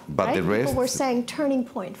well. But right? the rest, people were saying turning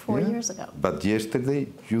point 4 years ago. But yesterday,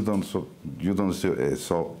 you don't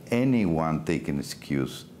saw anyone take an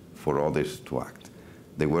excuse for others to act.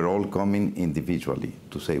 They were all coming individually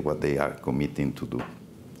to say what they are committing to do.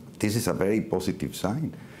 This is a very positive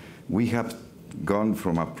sign. We have gone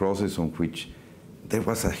from a process on which there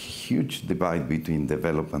was a huge divide between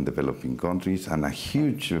developed and developing countries and a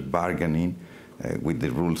huge bargaining with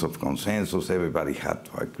the rules of consensus. Everybody had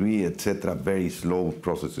to agree, etc. Very slow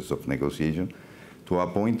processes of negotiation to a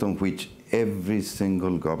point on which every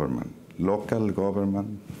single government, local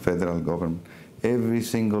government, federal government, every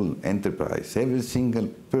single enterprise, every single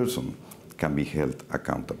person can be held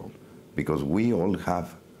accountable because we all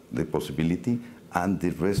have the possibility and the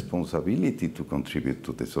responsibility to contribute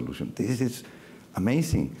to the solution. This is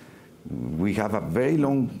amazing. We have a very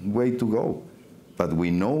long way to go, but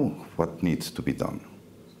we know what needs to be done.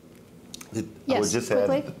 I would just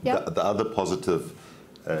add the other positive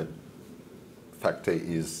factor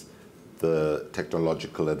is the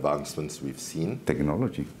technological advancements we've seen.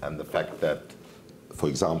 Technology. And the fact that, for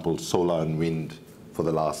example, solar and wind for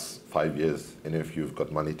the last 5 years, and if you've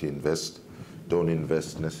got money to invest, don't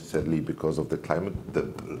invest necessarily because of the climate. The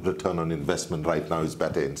return on investment right now is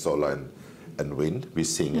better in solar and wind. We're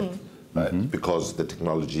seeing it, right? Because the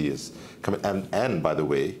technology is coming. And by the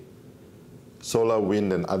way, solar,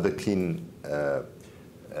 wind, and other clean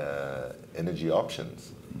energy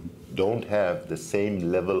options don't have the same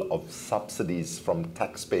level of subsidies from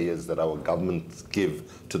taxpayers that our governments give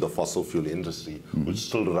to the fossil fuel industry, which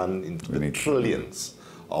still run into the trillions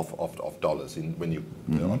of dollars when you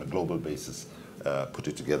on a global basis put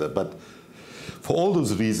it together. But for all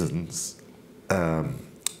those reasons,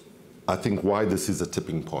 I think why this is a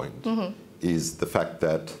tipping point is the fact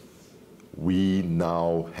that we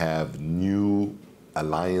now have new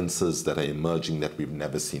alliances that are emerging that we've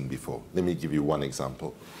never seen before. Let me give you one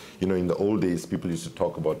example. You know, in the old days, people used to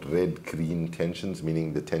talk about red-green tensions,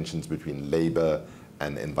 meaning the tensions between labor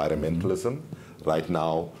and environmentalism. Right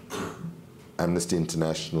now, Amnesty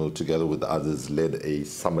International, together with others, led a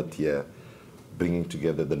summit here, bringing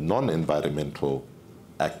together the non-environmental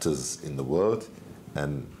actors in the world.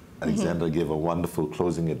 And Alexandra gave a wonderful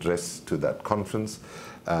closing address to that conference.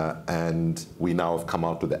 And we now have come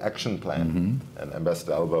out with the action plan. And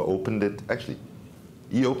Ambassador Alba opened it. Actually,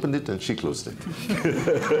 he opened it and she closed it.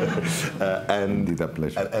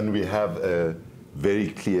 And we have a very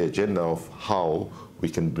clear agenda of how we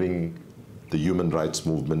can bring the human rights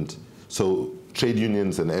movement. So trade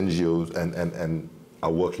unions and NGOs and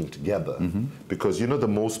are working together. Because you know the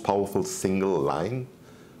most powerful single line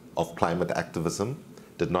of climate activism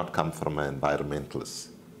did not come from an environmentalist,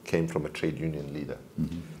 came from a trade union leader.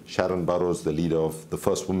 Sharon Burrows, the leader of the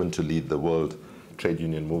first woman to lead the world trade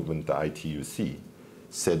union movement, the ITUC,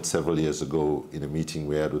 said several years ago in a meeting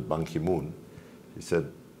we had with Ban Ki-moon, he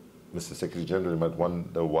said, Mr. Secretary General, you might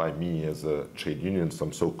wonder why me as a trade unionist,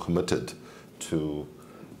 I'm so committed to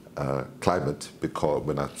climate, because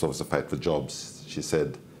when I was to fight for jobs, she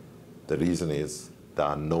said, the reason is there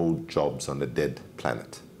are no jobs on a dead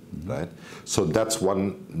planet, right? So that's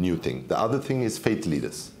one new thing. The other thing is faith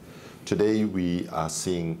leaders. Today we are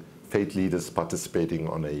seeing faith leaders participating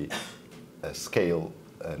on a scale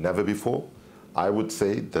never before. I would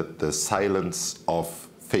say that the silence of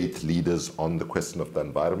faith leaders on the question of the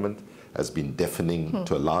environment has been deafening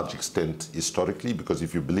to a large extent historically, because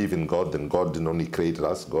if you believe in God, then God didn't only create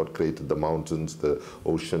us, God created the mountains, the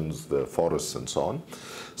oceans, the forests, and so on.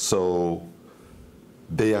 So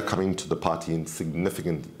they are coming to the party in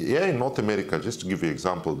significant, in North America, just to give you an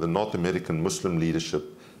example, the North American Muslim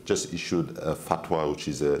leadership just issued a fatwa, which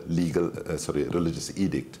is a religious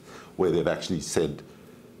edict, where they've actually said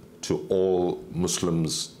to all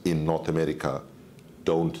Muslims in North America,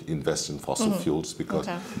 don't invest in fossil fuels, because,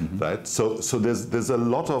 right? So there's a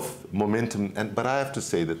lot of momentum, but I have to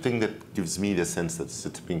say, the thing that gives me the sense that it's a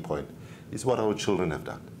tipping point is what our children have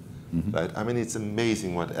done, right? I mean, it's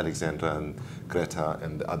amazing what Alexandra and Greta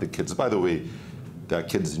and the other kids, by the way, there are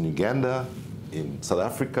kids in Uganda, in South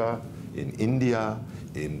Africa, in India,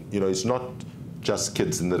 it's not just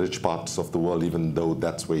kids in the rich parts of the world, even though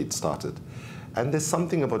that's where it started. And there's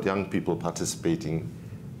something about young people participating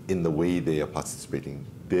in the way they are participating.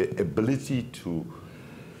 Their ability to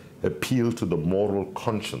appeal to the moral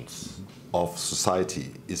conscience of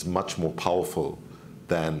society is much more powerful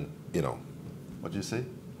than, what do you say?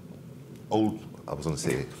 I was going to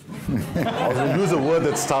say, I was going to use a word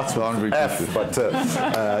that starts with F, but,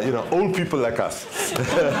 old people like us.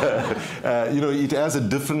 It has a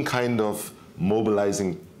different kind of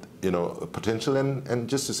mobilizing potential. And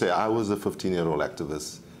just to say, I was a 15-year-old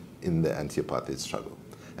activist in the anti-apartheid struggle.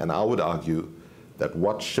 And I would argue that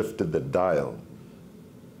what shifted the dial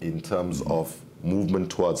in terms of movement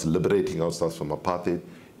towards liberating ourselves from apartheid,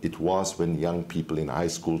 it was when young people in high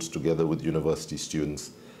schools together with university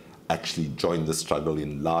students actually joined the struggle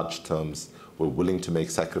in large terms, were willing to make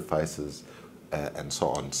sacrifices, and so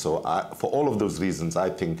on. So for all of those reasons, I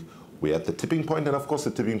think we're at the tipping point. And of course,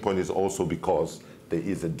 the tipping point is also because there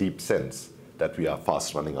is a deep sense that we are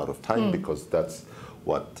fast running out of time, because that's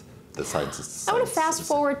what the scientists say. I want to fast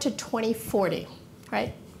forward to 2040,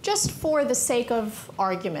 right? Just for the sake of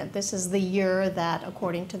argument, this is the year that,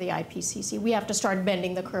 according to the IPCC, we have to start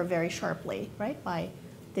bending the curve very sharply, right, by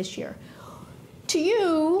this year. To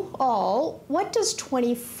you all, what does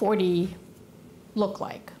 2040 look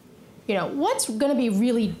like? What's going to be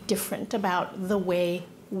really different about the way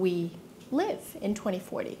we live in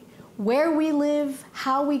 2040? Where we live,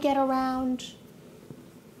 how we get around?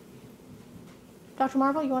 Dr.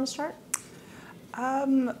 Marvel, you want to start?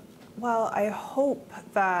 Well, I hope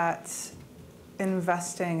that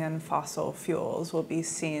investing in fossil fuels will be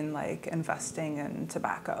seen like investing in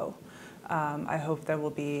tobacco. I hope there will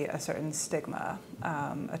be a certain stigma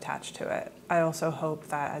attached to it. I also hope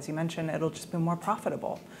that, as you mentioned, it'll just be more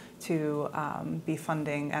profitable to be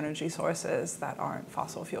funding energy sources that aren't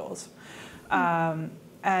fossil fuels.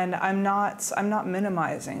 And I'm not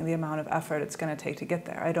minimizing the amount of effort it's going to take to get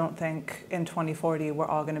there. I don't think in 2040 we're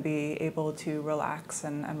all going to be able to relax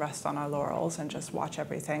and rest on our laurels and just watch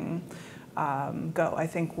everything go. I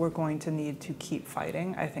think we're going to need to keep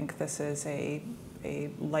fighting. I think this is a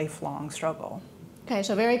lifelong struggle. Okay,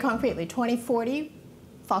 so very concretely, 2040,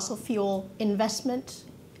 fossil fuel investment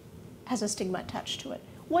has a stigma attached to it.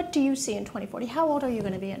 What do you see in 2040? How old are you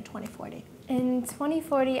going to be in 2040? In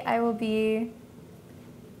 2040, I will be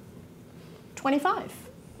 25.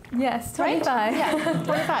 Yes, 25. Right? Yeah,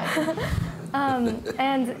 25.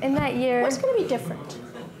 And in that year, what's going to be different?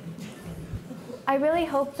 I really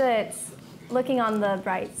hope that, looking on the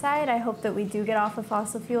bright side, I hope that we do get off of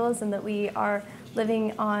fossil fuels and that we are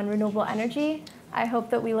living on renewable energy. I hope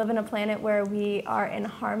that we live in a planet where we are in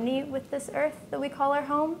harmony with this earth that we call our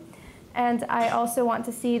home. And I also want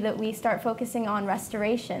to see that we start focusing on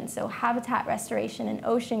restoration, so habitat restoration and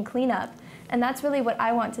ocean cleanup. And that's really what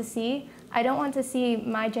I want to see. I don't want to see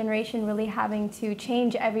my generation really having to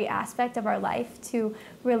change every aspect of our life to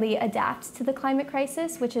really adapt to the climate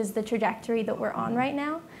crisis, which is the trajectory that we're on right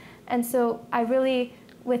now. And so I really,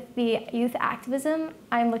 with the youth activism,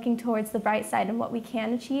 I'm looking towards the bright side and what we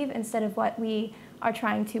can achieve instead of what we are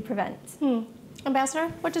trying to prevent. Ambassador,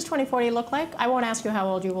 what does 2040 look like? I won't ask you how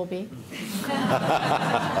old you will be.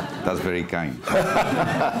 That's very kind.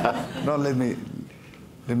 No, let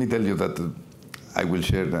me tell you that I will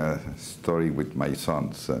share a story with my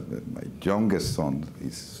sons. My youngest son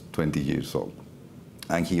is 20 years old,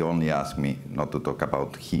 and he only asked me not to talk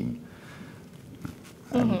about him.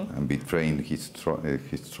 I'm betraying his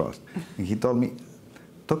trust. And he told me,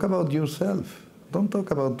 talk about yourself. Don't talk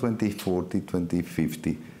about 2040,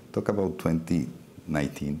 2050. Talk about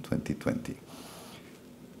 2019, 2020.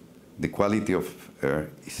 The quality of air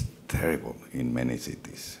is terrible in many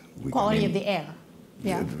cities. Quality of the air.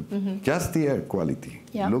 Yeah. Just the air quality.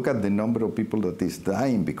 Yeah. Look at the number of people that is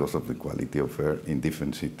dying because of the quality of air in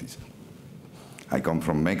different cities. I come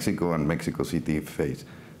from Mexico, and Mexico City faces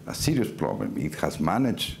a serious problem. It has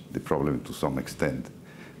managed the problem to some extent,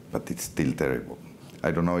 but it's still terrible.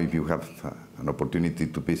 I don't know if you have an opportunity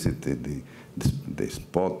to visit the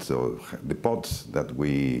spots or the pots that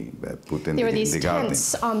we put in the garden. There were these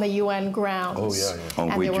tents on the UN grounds. Oh, yeah,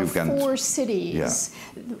 yeah. And there were 4 cities.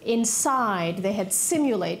 Yeah. Inside, they had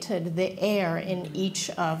simulated the air in each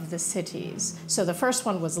of the cities. So the first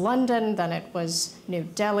one was London, then it was New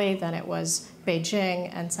Delhi, then it was Beijing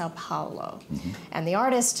and Sao Paulo. And the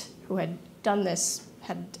artist who had done this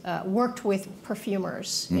had worked with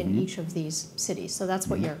perfumers in each of these cities. So that's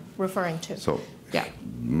what you're referring to. So, yeah.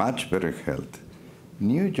 Much better health,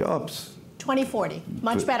 new jobs. 2040,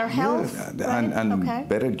 much better health, yeah, right? and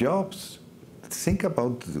better jobs. Think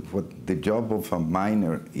about what the job of a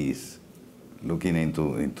miner is, looking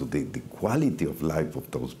into the quality of life of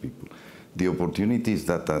those people, the opportunities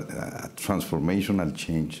that a transformational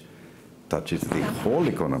change touches the whole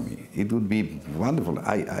economy. It would be wonderful.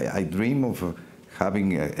 I dream of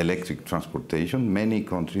having electric transportation. Many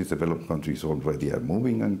countries, developed countries, already are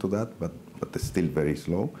moving into that, but it's still very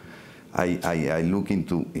slow. I look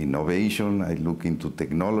into innovation. I look into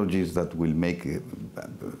technologies that will make a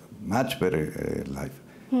much better life.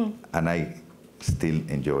 And I still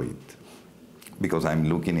enjoy it because I'm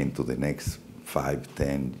looking into the next 5,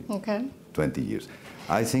 10, 20 years.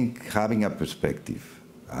 I think having a perspective,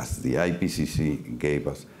 as the IPCC gave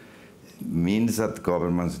us, means that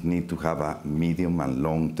governments need to have a medium and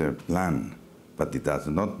long-term plan, but it does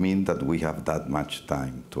not mean that we have that much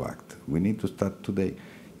time to act. We need to start today.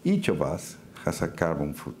 Each of us has a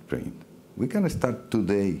carbon footprint. We can start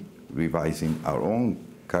today revising our own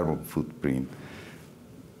carbon footprint,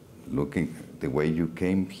 looking the way you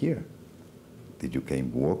came here. Did you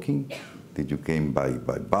came walking? Did you came by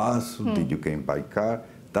bus? Did you came by car?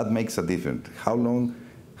 That makes a difference. How long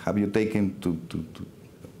have you taken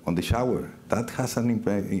on the shower? That has an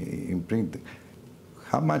imprint.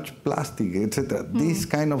 How much plastic, etc. These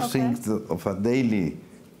kind of things of a daily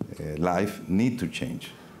life need to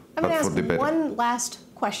change. I'm going to ask one last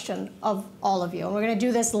question of all of you, and we're going to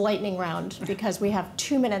do this lightning round because we have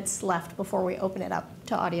 2 minutes left before we open it up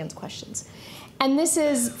to audience questions. And this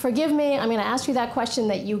is, forgive me, I'm going to ask you that question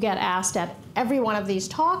that you get asked at every one of these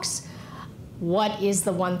talks. What is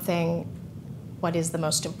the one thing, what is the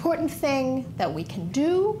most important thing that we can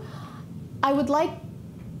do? I would like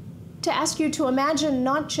to ask you to imagine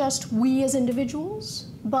not just we as individuals,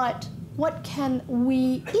 but what can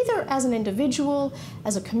we, either as an individual,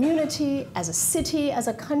 as a community, as a city, as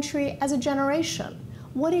a country, as a generation,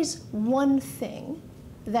 what is one thing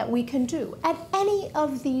that we can do at any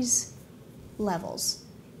of these levels?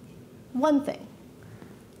 One thing.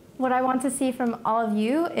 What I want to see from all of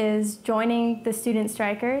you is joining the student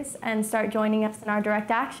strikers and start joining us in our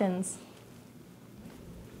direct actions.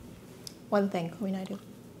 One thing, Kumi Naidoo.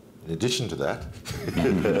 In addition to that,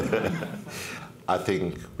 I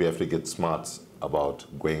think we have to get smart about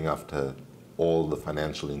going after all the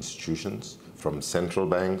financial institutions, from central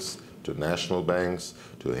banks to national banks,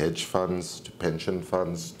 to hedge funds, to pension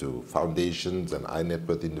funds, to foundations and high net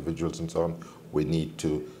worth individuals and so on. We need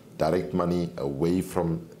to direct money away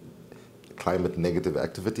from climate negative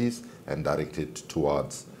activities and direct it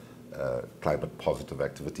towards climate positive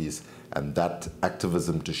activities. And that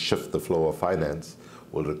activism to shift the flow of finance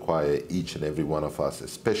will require each and every one of us,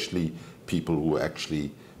 especially people who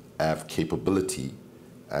actually have capability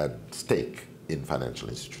and stake in financial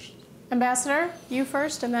institutions. Ambassador, you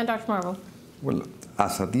first, and then Dr. Marvel. Well,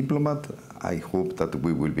 as a diplomat, I hope that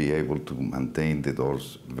we will be able to maintain the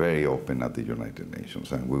doors very open at the United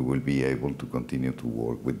Nations, and we will be able to continue to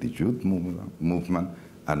work with the youth movement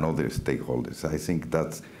and other stakeholders. I think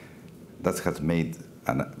that has made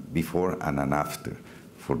before and an after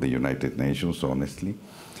for the United Nations, honestly.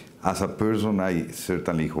 As a person, I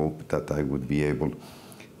certainly hope that I would be able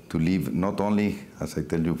to live not only, as I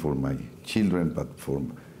tell you, for my children, but for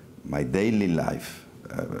my daily life,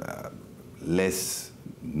 less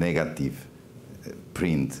negative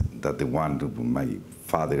print than the one that my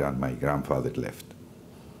father and my grandfather left.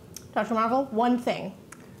 Dr. Marvel, one thing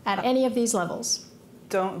at any of these levels.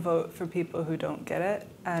 Don't vote for people who don't get it,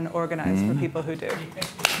 and organize for people who do.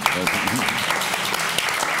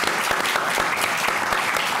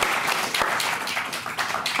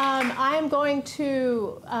 I am going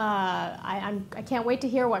to, I can't wait to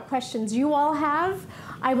hear what questions you all have.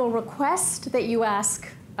 I will request that you ask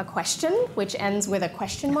a question, which ends with a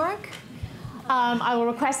question mark. I will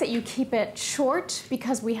request that you keep it short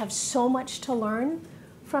because we have so much to learn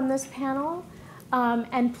from this panel.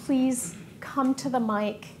 And please come to the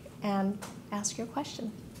mic and ask your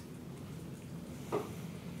question.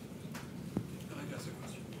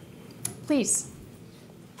 Please.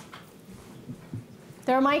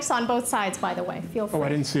 There are mics on both sides, by the way. Feel free. Oh, I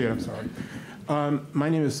didn't see it. I'm sorry. My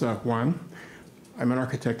name is Juan. I'm an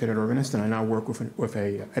architect and an urbanist, and I now work with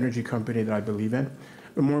a energy company that I believe in.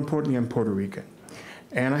 But more importantly, I'm Puerto Rican.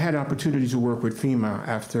 And I had an opportunity to work with FEMA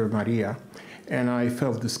after Maria, and I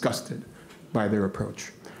felt disgusted by their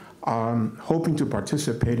approach. Hoping to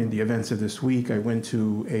participate in the events of this week, I went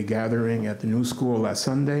to a gathering at the New School last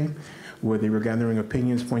Sunday where they were gathering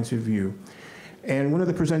opinions, points of view. And one of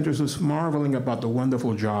the presenters was marveling about the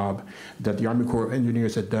wonderful job that the Army Corps of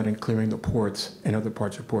Engineers had done in clearing the ports in other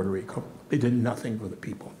parts of Puerto Rico. They did nothing for the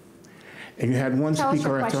people. And you had one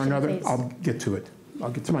speaker after another. Please. I'll get to it.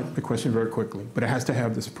 I'll get to my question very quickly, but it has to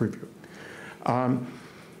have this preview.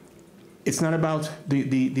 It's not about,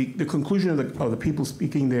 the conclusion of the people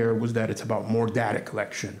speaking there was that it's about more data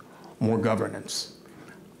collection, more governance.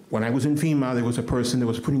 When I was in FEMA, there was a person that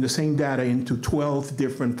was putting the same data into 12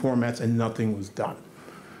 different formats and nothing was done,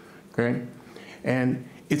 okay? And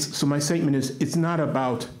so my statement is, it's not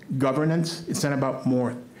about governance, it's not about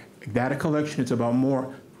more data collection, it's about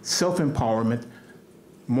more self-empowerment,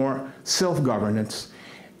 more self-governance,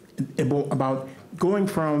 about going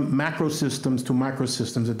from macro systems to micro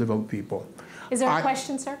systems that develop people. Is there a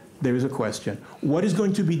question, sir? There is a question. What is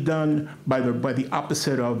going to be done by the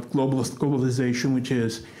opposite of globalization, which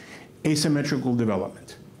is asymmetrical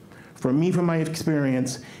development? For me, from my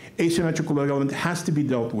experience, asymmetrical development has to be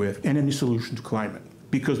dealt with in any solution to climate,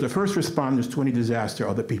 because the first responders to any disaster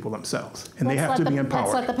are the people themselves, and they have to be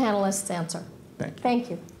empowered. Let's let the panelists answer. Thank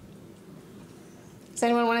you. Does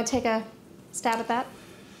anyone want to take a stab at that?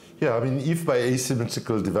 Yeah, I mean, if by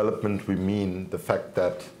asymmetrical development we mean the fact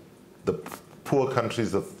that the poor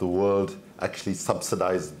countries of the world actually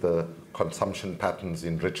subsidize the consumption patterns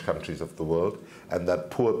in rich countries of the world, and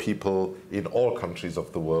that poor people in all countries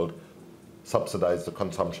of the world subsidize the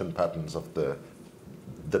consumption patterns of the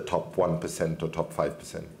top 1% or top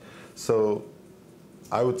 5%. So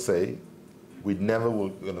I would say we never were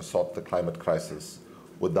going to solve the climate crisis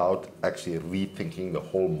without actually rethinking the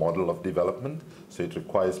whole model of development. So it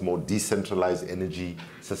requires more decentralized energy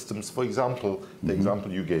systems. For example, the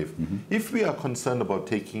example you gave, if we are concerned about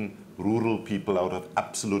taking rural people out of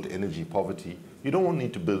absolute energy poverty, you don't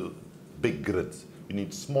need to build big grids. You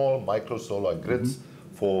need small micro solar grids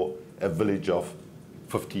for a village of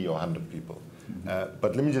 50 or 100 people.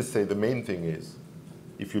 But let me just say the main thing is,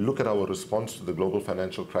 if you look at our response to the global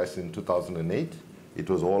financial crisis in 2008, it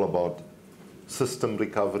was all about system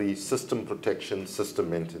recovery, system protection, system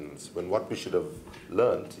maintenance. When what we should have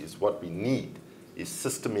learned is what we need is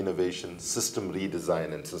system innovation, system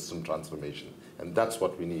redesign, and system transformation. And that's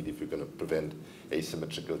what we need if we're going to prevent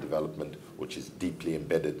asymmetrical development, which is deeply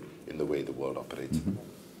embedded in the way the world operates.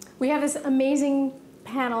 We have this amazing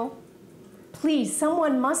panel. Please,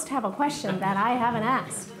 someone must have a question that I haven't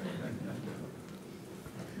asked.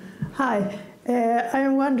 Hi,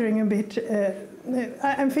 I'm wondering a bit,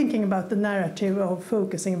 I'm thinking about the narrative of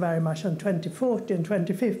focusing very much on 2040 and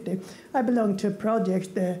 2050. I belong to a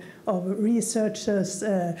project of researchers,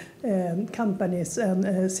 companies,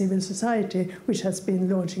 and civil society, which has been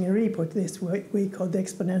launching a report this week called the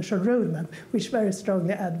Exponential Roadmap, which very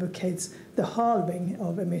strongly advocates the halving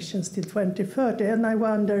of emissions till 2030. And I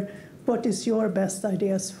wonder, what is your best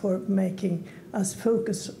ideas for making us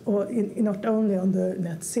focus not only on the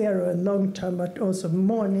net zero and long term, but also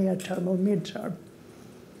more near term or mid term?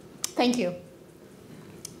 Thank you.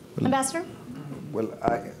 Ambassador? Well,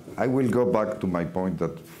 I will go back to my point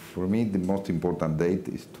that for me the most important date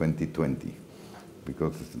is 2020,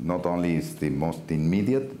 because not only is the most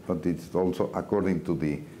immediate, but it's also, according to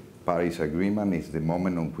the Paris Agreement, is the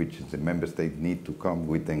moment on which the member states need to come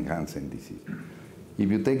with enhanced NDCs. If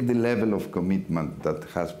you take the level of commitment that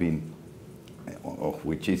has been, or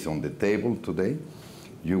which is on the table today,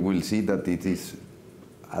 you will see that it is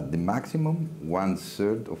at the maximum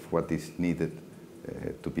 1/3 of what is needed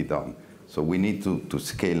to be done. So we need to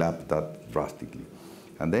scale up that drastically.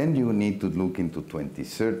 And then you need to look into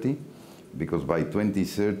 2030, because by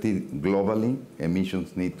 2030, globally,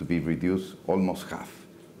 emissions need to be reduced almost half,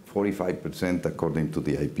 45% according to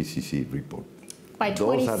the IPCC report. By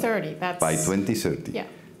 2030, that's... By 2030, yeah.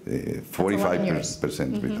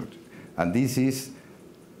 45% reduction. And this is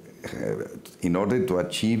in order to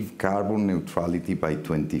achieve carbon neutrality by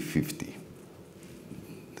 2050.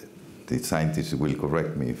 The scientists will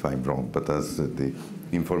correct me if I'm wrong, but that's the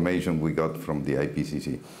information we got from the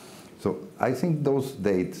IPCC. So I think those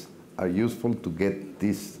dates are useful to get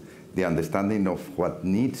the understanding of what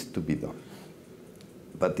needs to be done.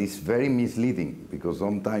 But it's very misleading, because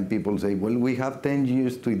sometimes people say, well, we have 10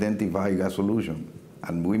 years to identify a solution,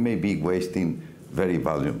 and we may be wasting very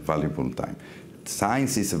valuable time.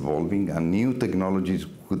 Science is evolving, and new technologies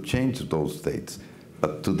could change those dates.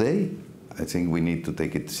 But today, I think we need to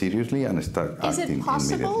take it seriously and start acting immediately. Is it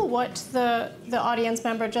possible, what the audience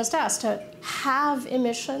member just asked, to have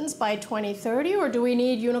emissions by 2030, or do we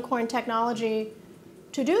need unicorn technology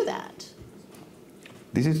to do that?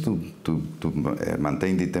 This is to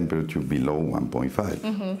maintain the temperature below 1.5.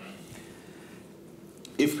 Mm-hmm.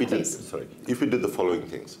 If we did the following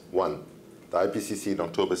things. One, the IPCC in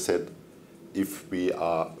October said if we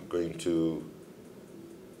are going to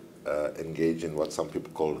engage in what some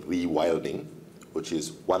people call rewilding, which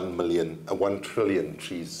is 1 trillion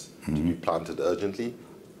trees to be planted urgently,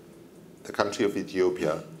 the country of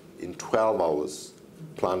Ethiopia in 12 hours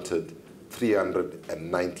planted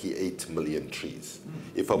 398 million trees.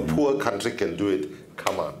 If a poor country can do it,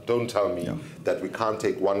 come on, don't tell me that we can't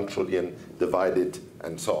take 1 trillion, divide it,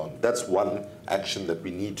 and so on. That's one action that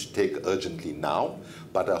we need to take urgently now,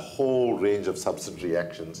 but a whole range of subsidiary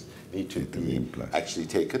actions need to be actually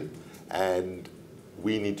taken, and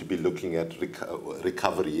we need to be looking at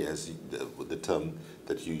recovery as the term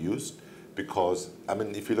that you used, because, I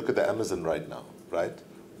mean, if you look at the Amazon right now, right,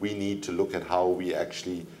 we need to look at how we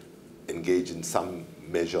actually engage in some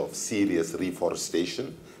measure of serious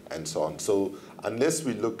reforestation and so on. So unless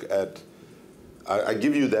we look at, I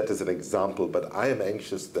give you that as an example, but I am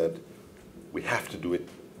anxious that we have to do it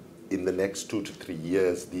in the next 2 to 3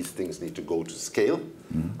 years. These things need to go to scale.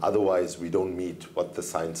 Otherwise, we don't meet what the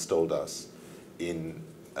science told us in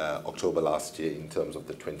October last year in terms of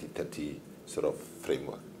the 2030 sort of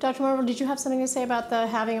framework. Dr. Marvel, did you have something to say about the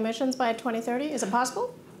halving emissions by 2030? Is it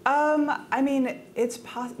possible? I mean,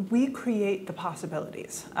 we create the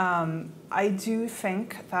possibilities. I do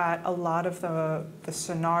think that a lot of the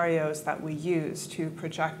scenarios that we use to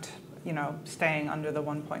project, staying under the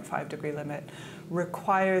 1.5 degree limit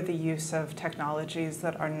require the use of technologies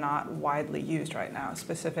that are not widely used right now,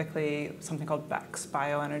 specifically something called BECCS,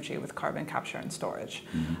 bioenergy with carbon capture and storage.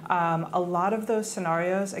 A lot of those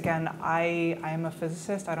scenarios, again, I am a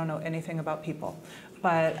physicist, I don't know anything about people,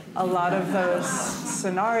 but a lot of those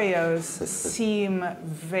scenarios seem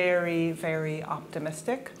very, very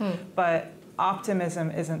optimistic, but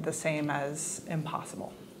optimism isn't the same as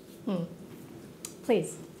impossible.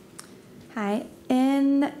 Please. Hi.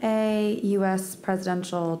 In a U.S.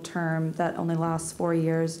 presidential term that only lasts 4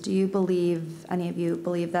 years, do you believe, any of you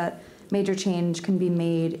believe, that major change can be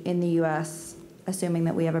made in the U.S., assuming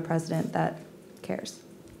that we have a president that cares?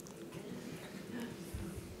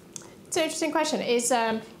 It's an interesting question.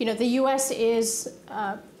 The U.S. is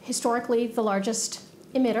historically the largest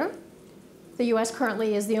emitter. The U.S.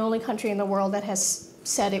 currently is the only country in the world that has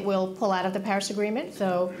said it will pull out of the Paris Agreement,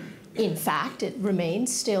 though in fact it remains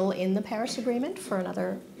still in the Paris Agreement for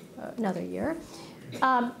another year.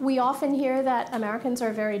 We often hear that Americans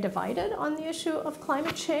are very divided on the issue of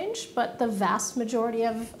climate change, but the vast majority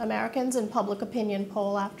of Americans in public opinion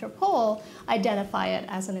poll after poll identify it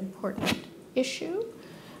as an important issue.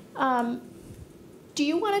 Do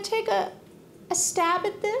you want to take a stab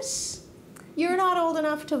at this? You're not old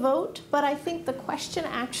enough to vote, but I think the question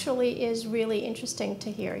actually is really interesting to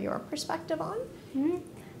hear your perspective on.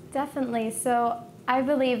 Definitely. So I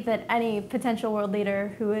believe that any potential world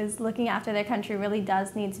leader who is looking after their country really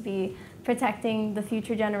does need to be protecting the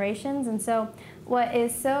future generations. And so what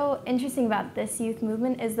is so interesting about this youth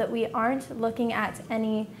movement is that we aren't looking at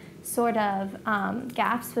any sort of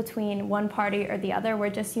gaps between one party or the other. We're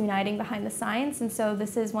just uniting behind the science. And so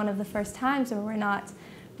this is one of the first times where we're not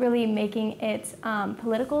really making it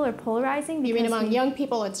political or polarizing. You mean among young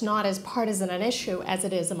people, it's not as partisan an issue as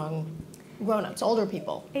it is among grown-ups, older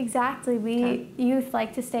people? Exactly. We youth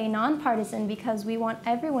like to stay nonpartisan because we want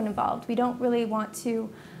everyone involved. We don't really want to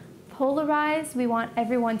polarize. We want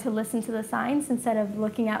everyone to listen to the science instead of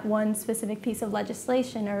looking at one specific piece of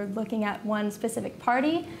legislation or looking at one specific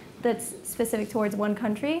party that's specific towards one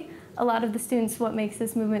country. a lot of the students, what makes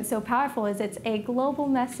this movement so powerful is it's a global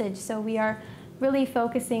message. So we are really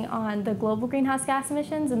focusing on the global greenhouse gas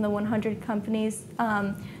emissions and the 100 companies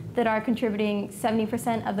that are contributing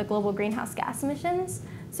 70% of the global greenhouse gas emissions.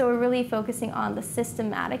 So we're really focusing on the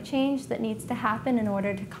systematic change that needs to happen in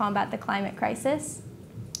order to combat the climate crisis.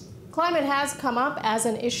 Climate has come up as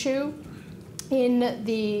an issue in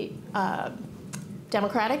the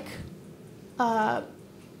Democratic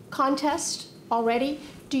contest already.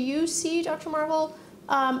 Do you see, Dr. Marvel,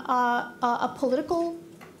 a political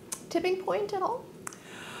tipping point at all?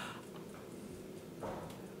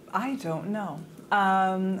 I don't know.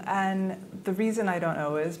 And the reason I don't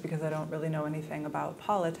know is because I don't really know anything about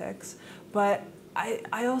politics. But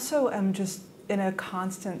I also am just in a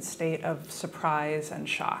constant state of surprise and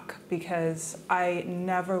shock because I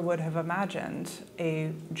never would have imagined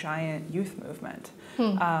a giant youth movement.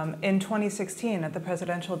 In 2016, at the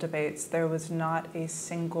presidential debates, there was not a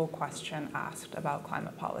single question asked about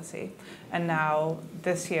climate policy. And now,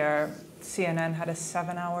 this year, CNN had a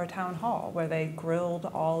 7-hour town hall where they grilled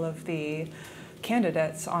all of the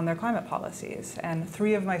candidates on their climate policies. And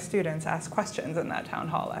 3 of my students asked questions in that town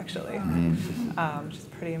hall, actually, which is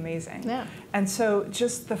pretty amazing. Yeah. And so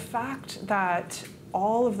just the fact that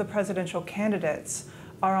all of the presidential candidates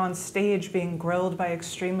are on stage being grilled by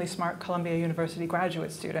extremely smart Columbia University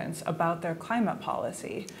graduate students about their climate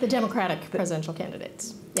policy. The Democratic presidential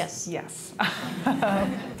candidates, yes. Yes.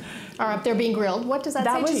 Are up there being grilled. What does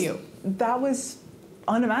that say to you? That was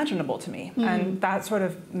unimaginable to me. And that sort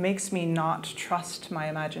of makes me not trust my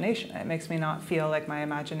imagination. It makes me not feel like my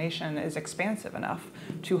imagination is expansive enough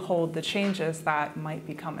to hold the changes that might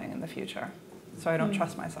be coming in the future. So I don't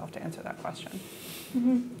trust myself to answer that question.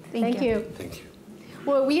 Thank you. Thank you.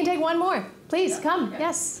 Well, we can take one more. Please, come. Okay.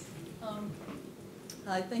 Yes.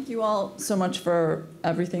 Hi, thank you all so much for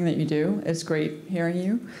everything that you do. It's great hearing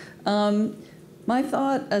you. My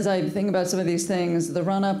thought, as I think about some of these things, the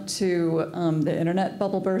run-up to the internet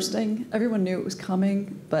bubble bursting, everyone knew it was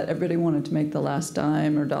coming, but everybody wanted to make the last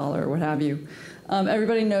dime or dollar or what have you.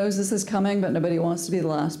 Everybody knows this is coming, but nobody wants to be the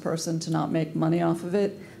last person to not make money off of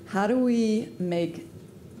it. How do we make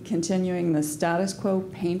continuing the status quo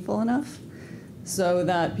painful enough so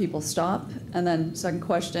that people stop? And then second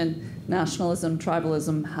question, nationalism,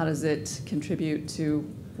 tribalism, how does it contribute to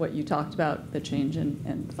what you talked about, the change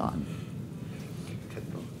in thought?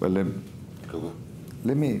 Well,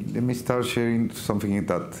 let me start sharing something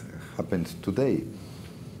that happens today.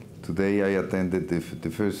 Today I attended the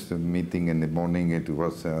first meeting in the morning. It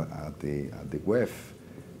was at the WEF,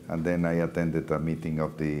 and then I attended a meeting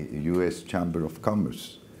of the U.S. Chamber of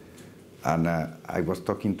Commerce, and I was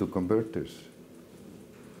talking to converters.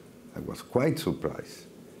 I was quite surprised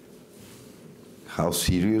how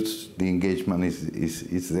serious the engagement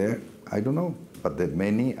is there. I don't know, but the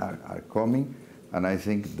many are coming. And I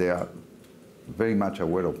think they are very much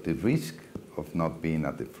aware of the risk of not being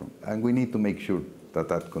at the front. And we need to make sure that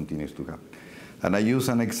that continues to happen. And I use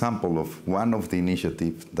an example of one of the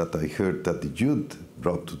initiatives that I heard that the youth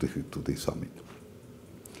brought to the summit.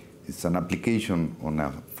 It's an application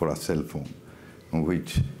for a cell phone, on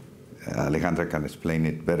which Alejandra can explain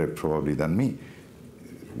it better probably than me.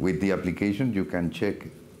 With the application, you can check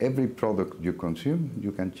every product you consume.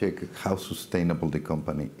 You can check how sustainable the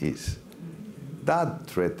company is. That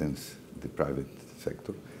threatens the private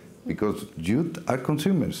sector because youth are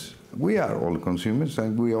consumers. We are all consumers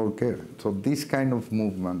and we all care. So this kind of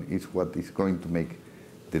movement is what is going to make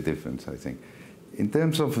the difference, I think. In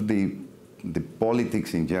terms of the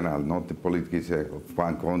politics in general, not the politics of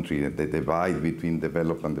one country, the divide between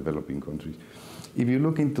developed and developing countries. If you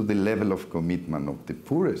look into the level of commitment of the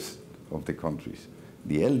poorest of the countries,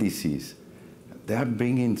 the LDCs, they are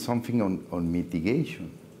bringing something on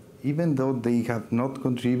mitigation, even though they have not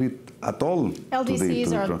contributed at all.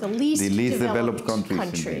 LDCs are the least developed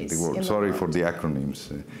countries in the world. Sorry for the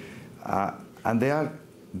acronyms. And they are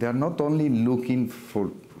not only looking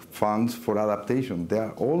for funds for adaptation, they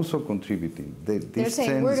are also contributing. They're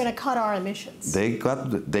saying we're going to cut our emissions. They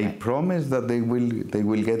promise that they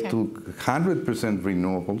will get to 100%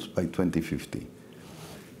 renewables by 2050.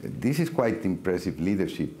 This is quite impressive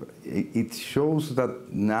leadership. It shows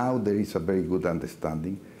that now there is a very good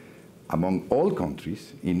understanding among all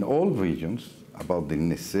countries, in all regions, about the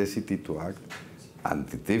necessity to act, and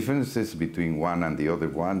the differences between one and the other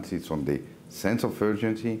ones is on the sense of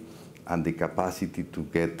urgency and the capacity to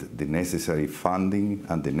get the necessary funding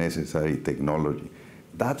and the necessary technology.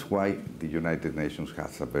 That's why the United Nations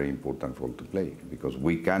has a very important role to play, because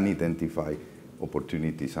we can identify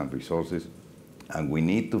opportunities and resources, and we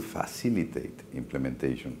need to facilitate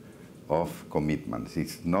implementation of commitments.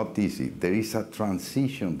 It's not easy. There is a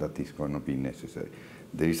transition that is going to be necessary.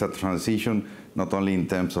 There is a transition not only in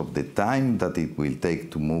terms of the time that it will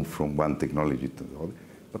take to move from one technology to the other,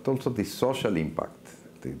 but also the social impact,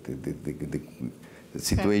 the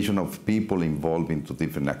situation of people involved into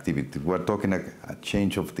different activities. We're talking a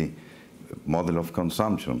change of the model of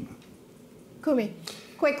consumption. Kumi,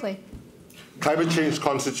 quickly. Climate change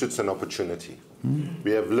constitutes an opportunity.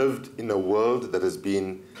 We have lived in a world that has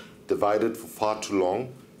been divided for far too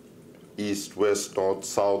long, east, west, north,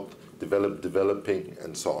 south, developed, developing,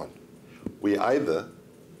 and so on. We either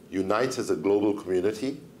unite as a global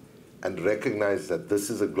community and recognize that this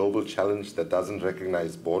is a global challenge that doesn't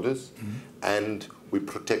recognize borders, and we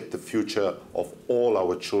protect the future of all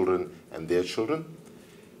our children and their children.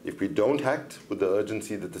 If we don't act with the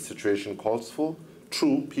urgency that the situation calls for,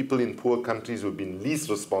 true, people in poor countries who have been least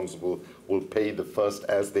responsible will pay the first,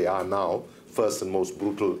 as they are now, first and most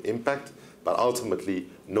brutal impact, but ultimately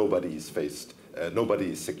nobody is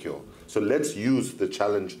secure. So let's use the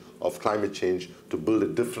challenge of climate change to build a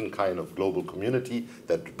different kind of global community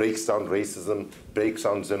that breaks down racism, breaks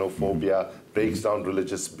down xenophobia, breaks down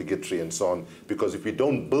religious bigotry, and so on. Because if we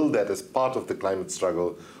don't build that as part of the climate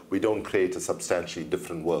struggle, we don't create a substantially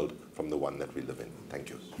different world from the one that we live in. Thank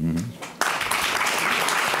you.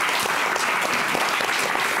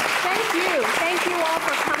 Thank you. Thank you all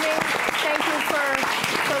for coming. Thank you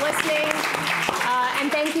for listening.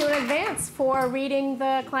 And thank you in advance for reading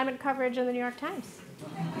the climate coverage in the New York Times.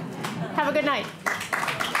 Have a good night.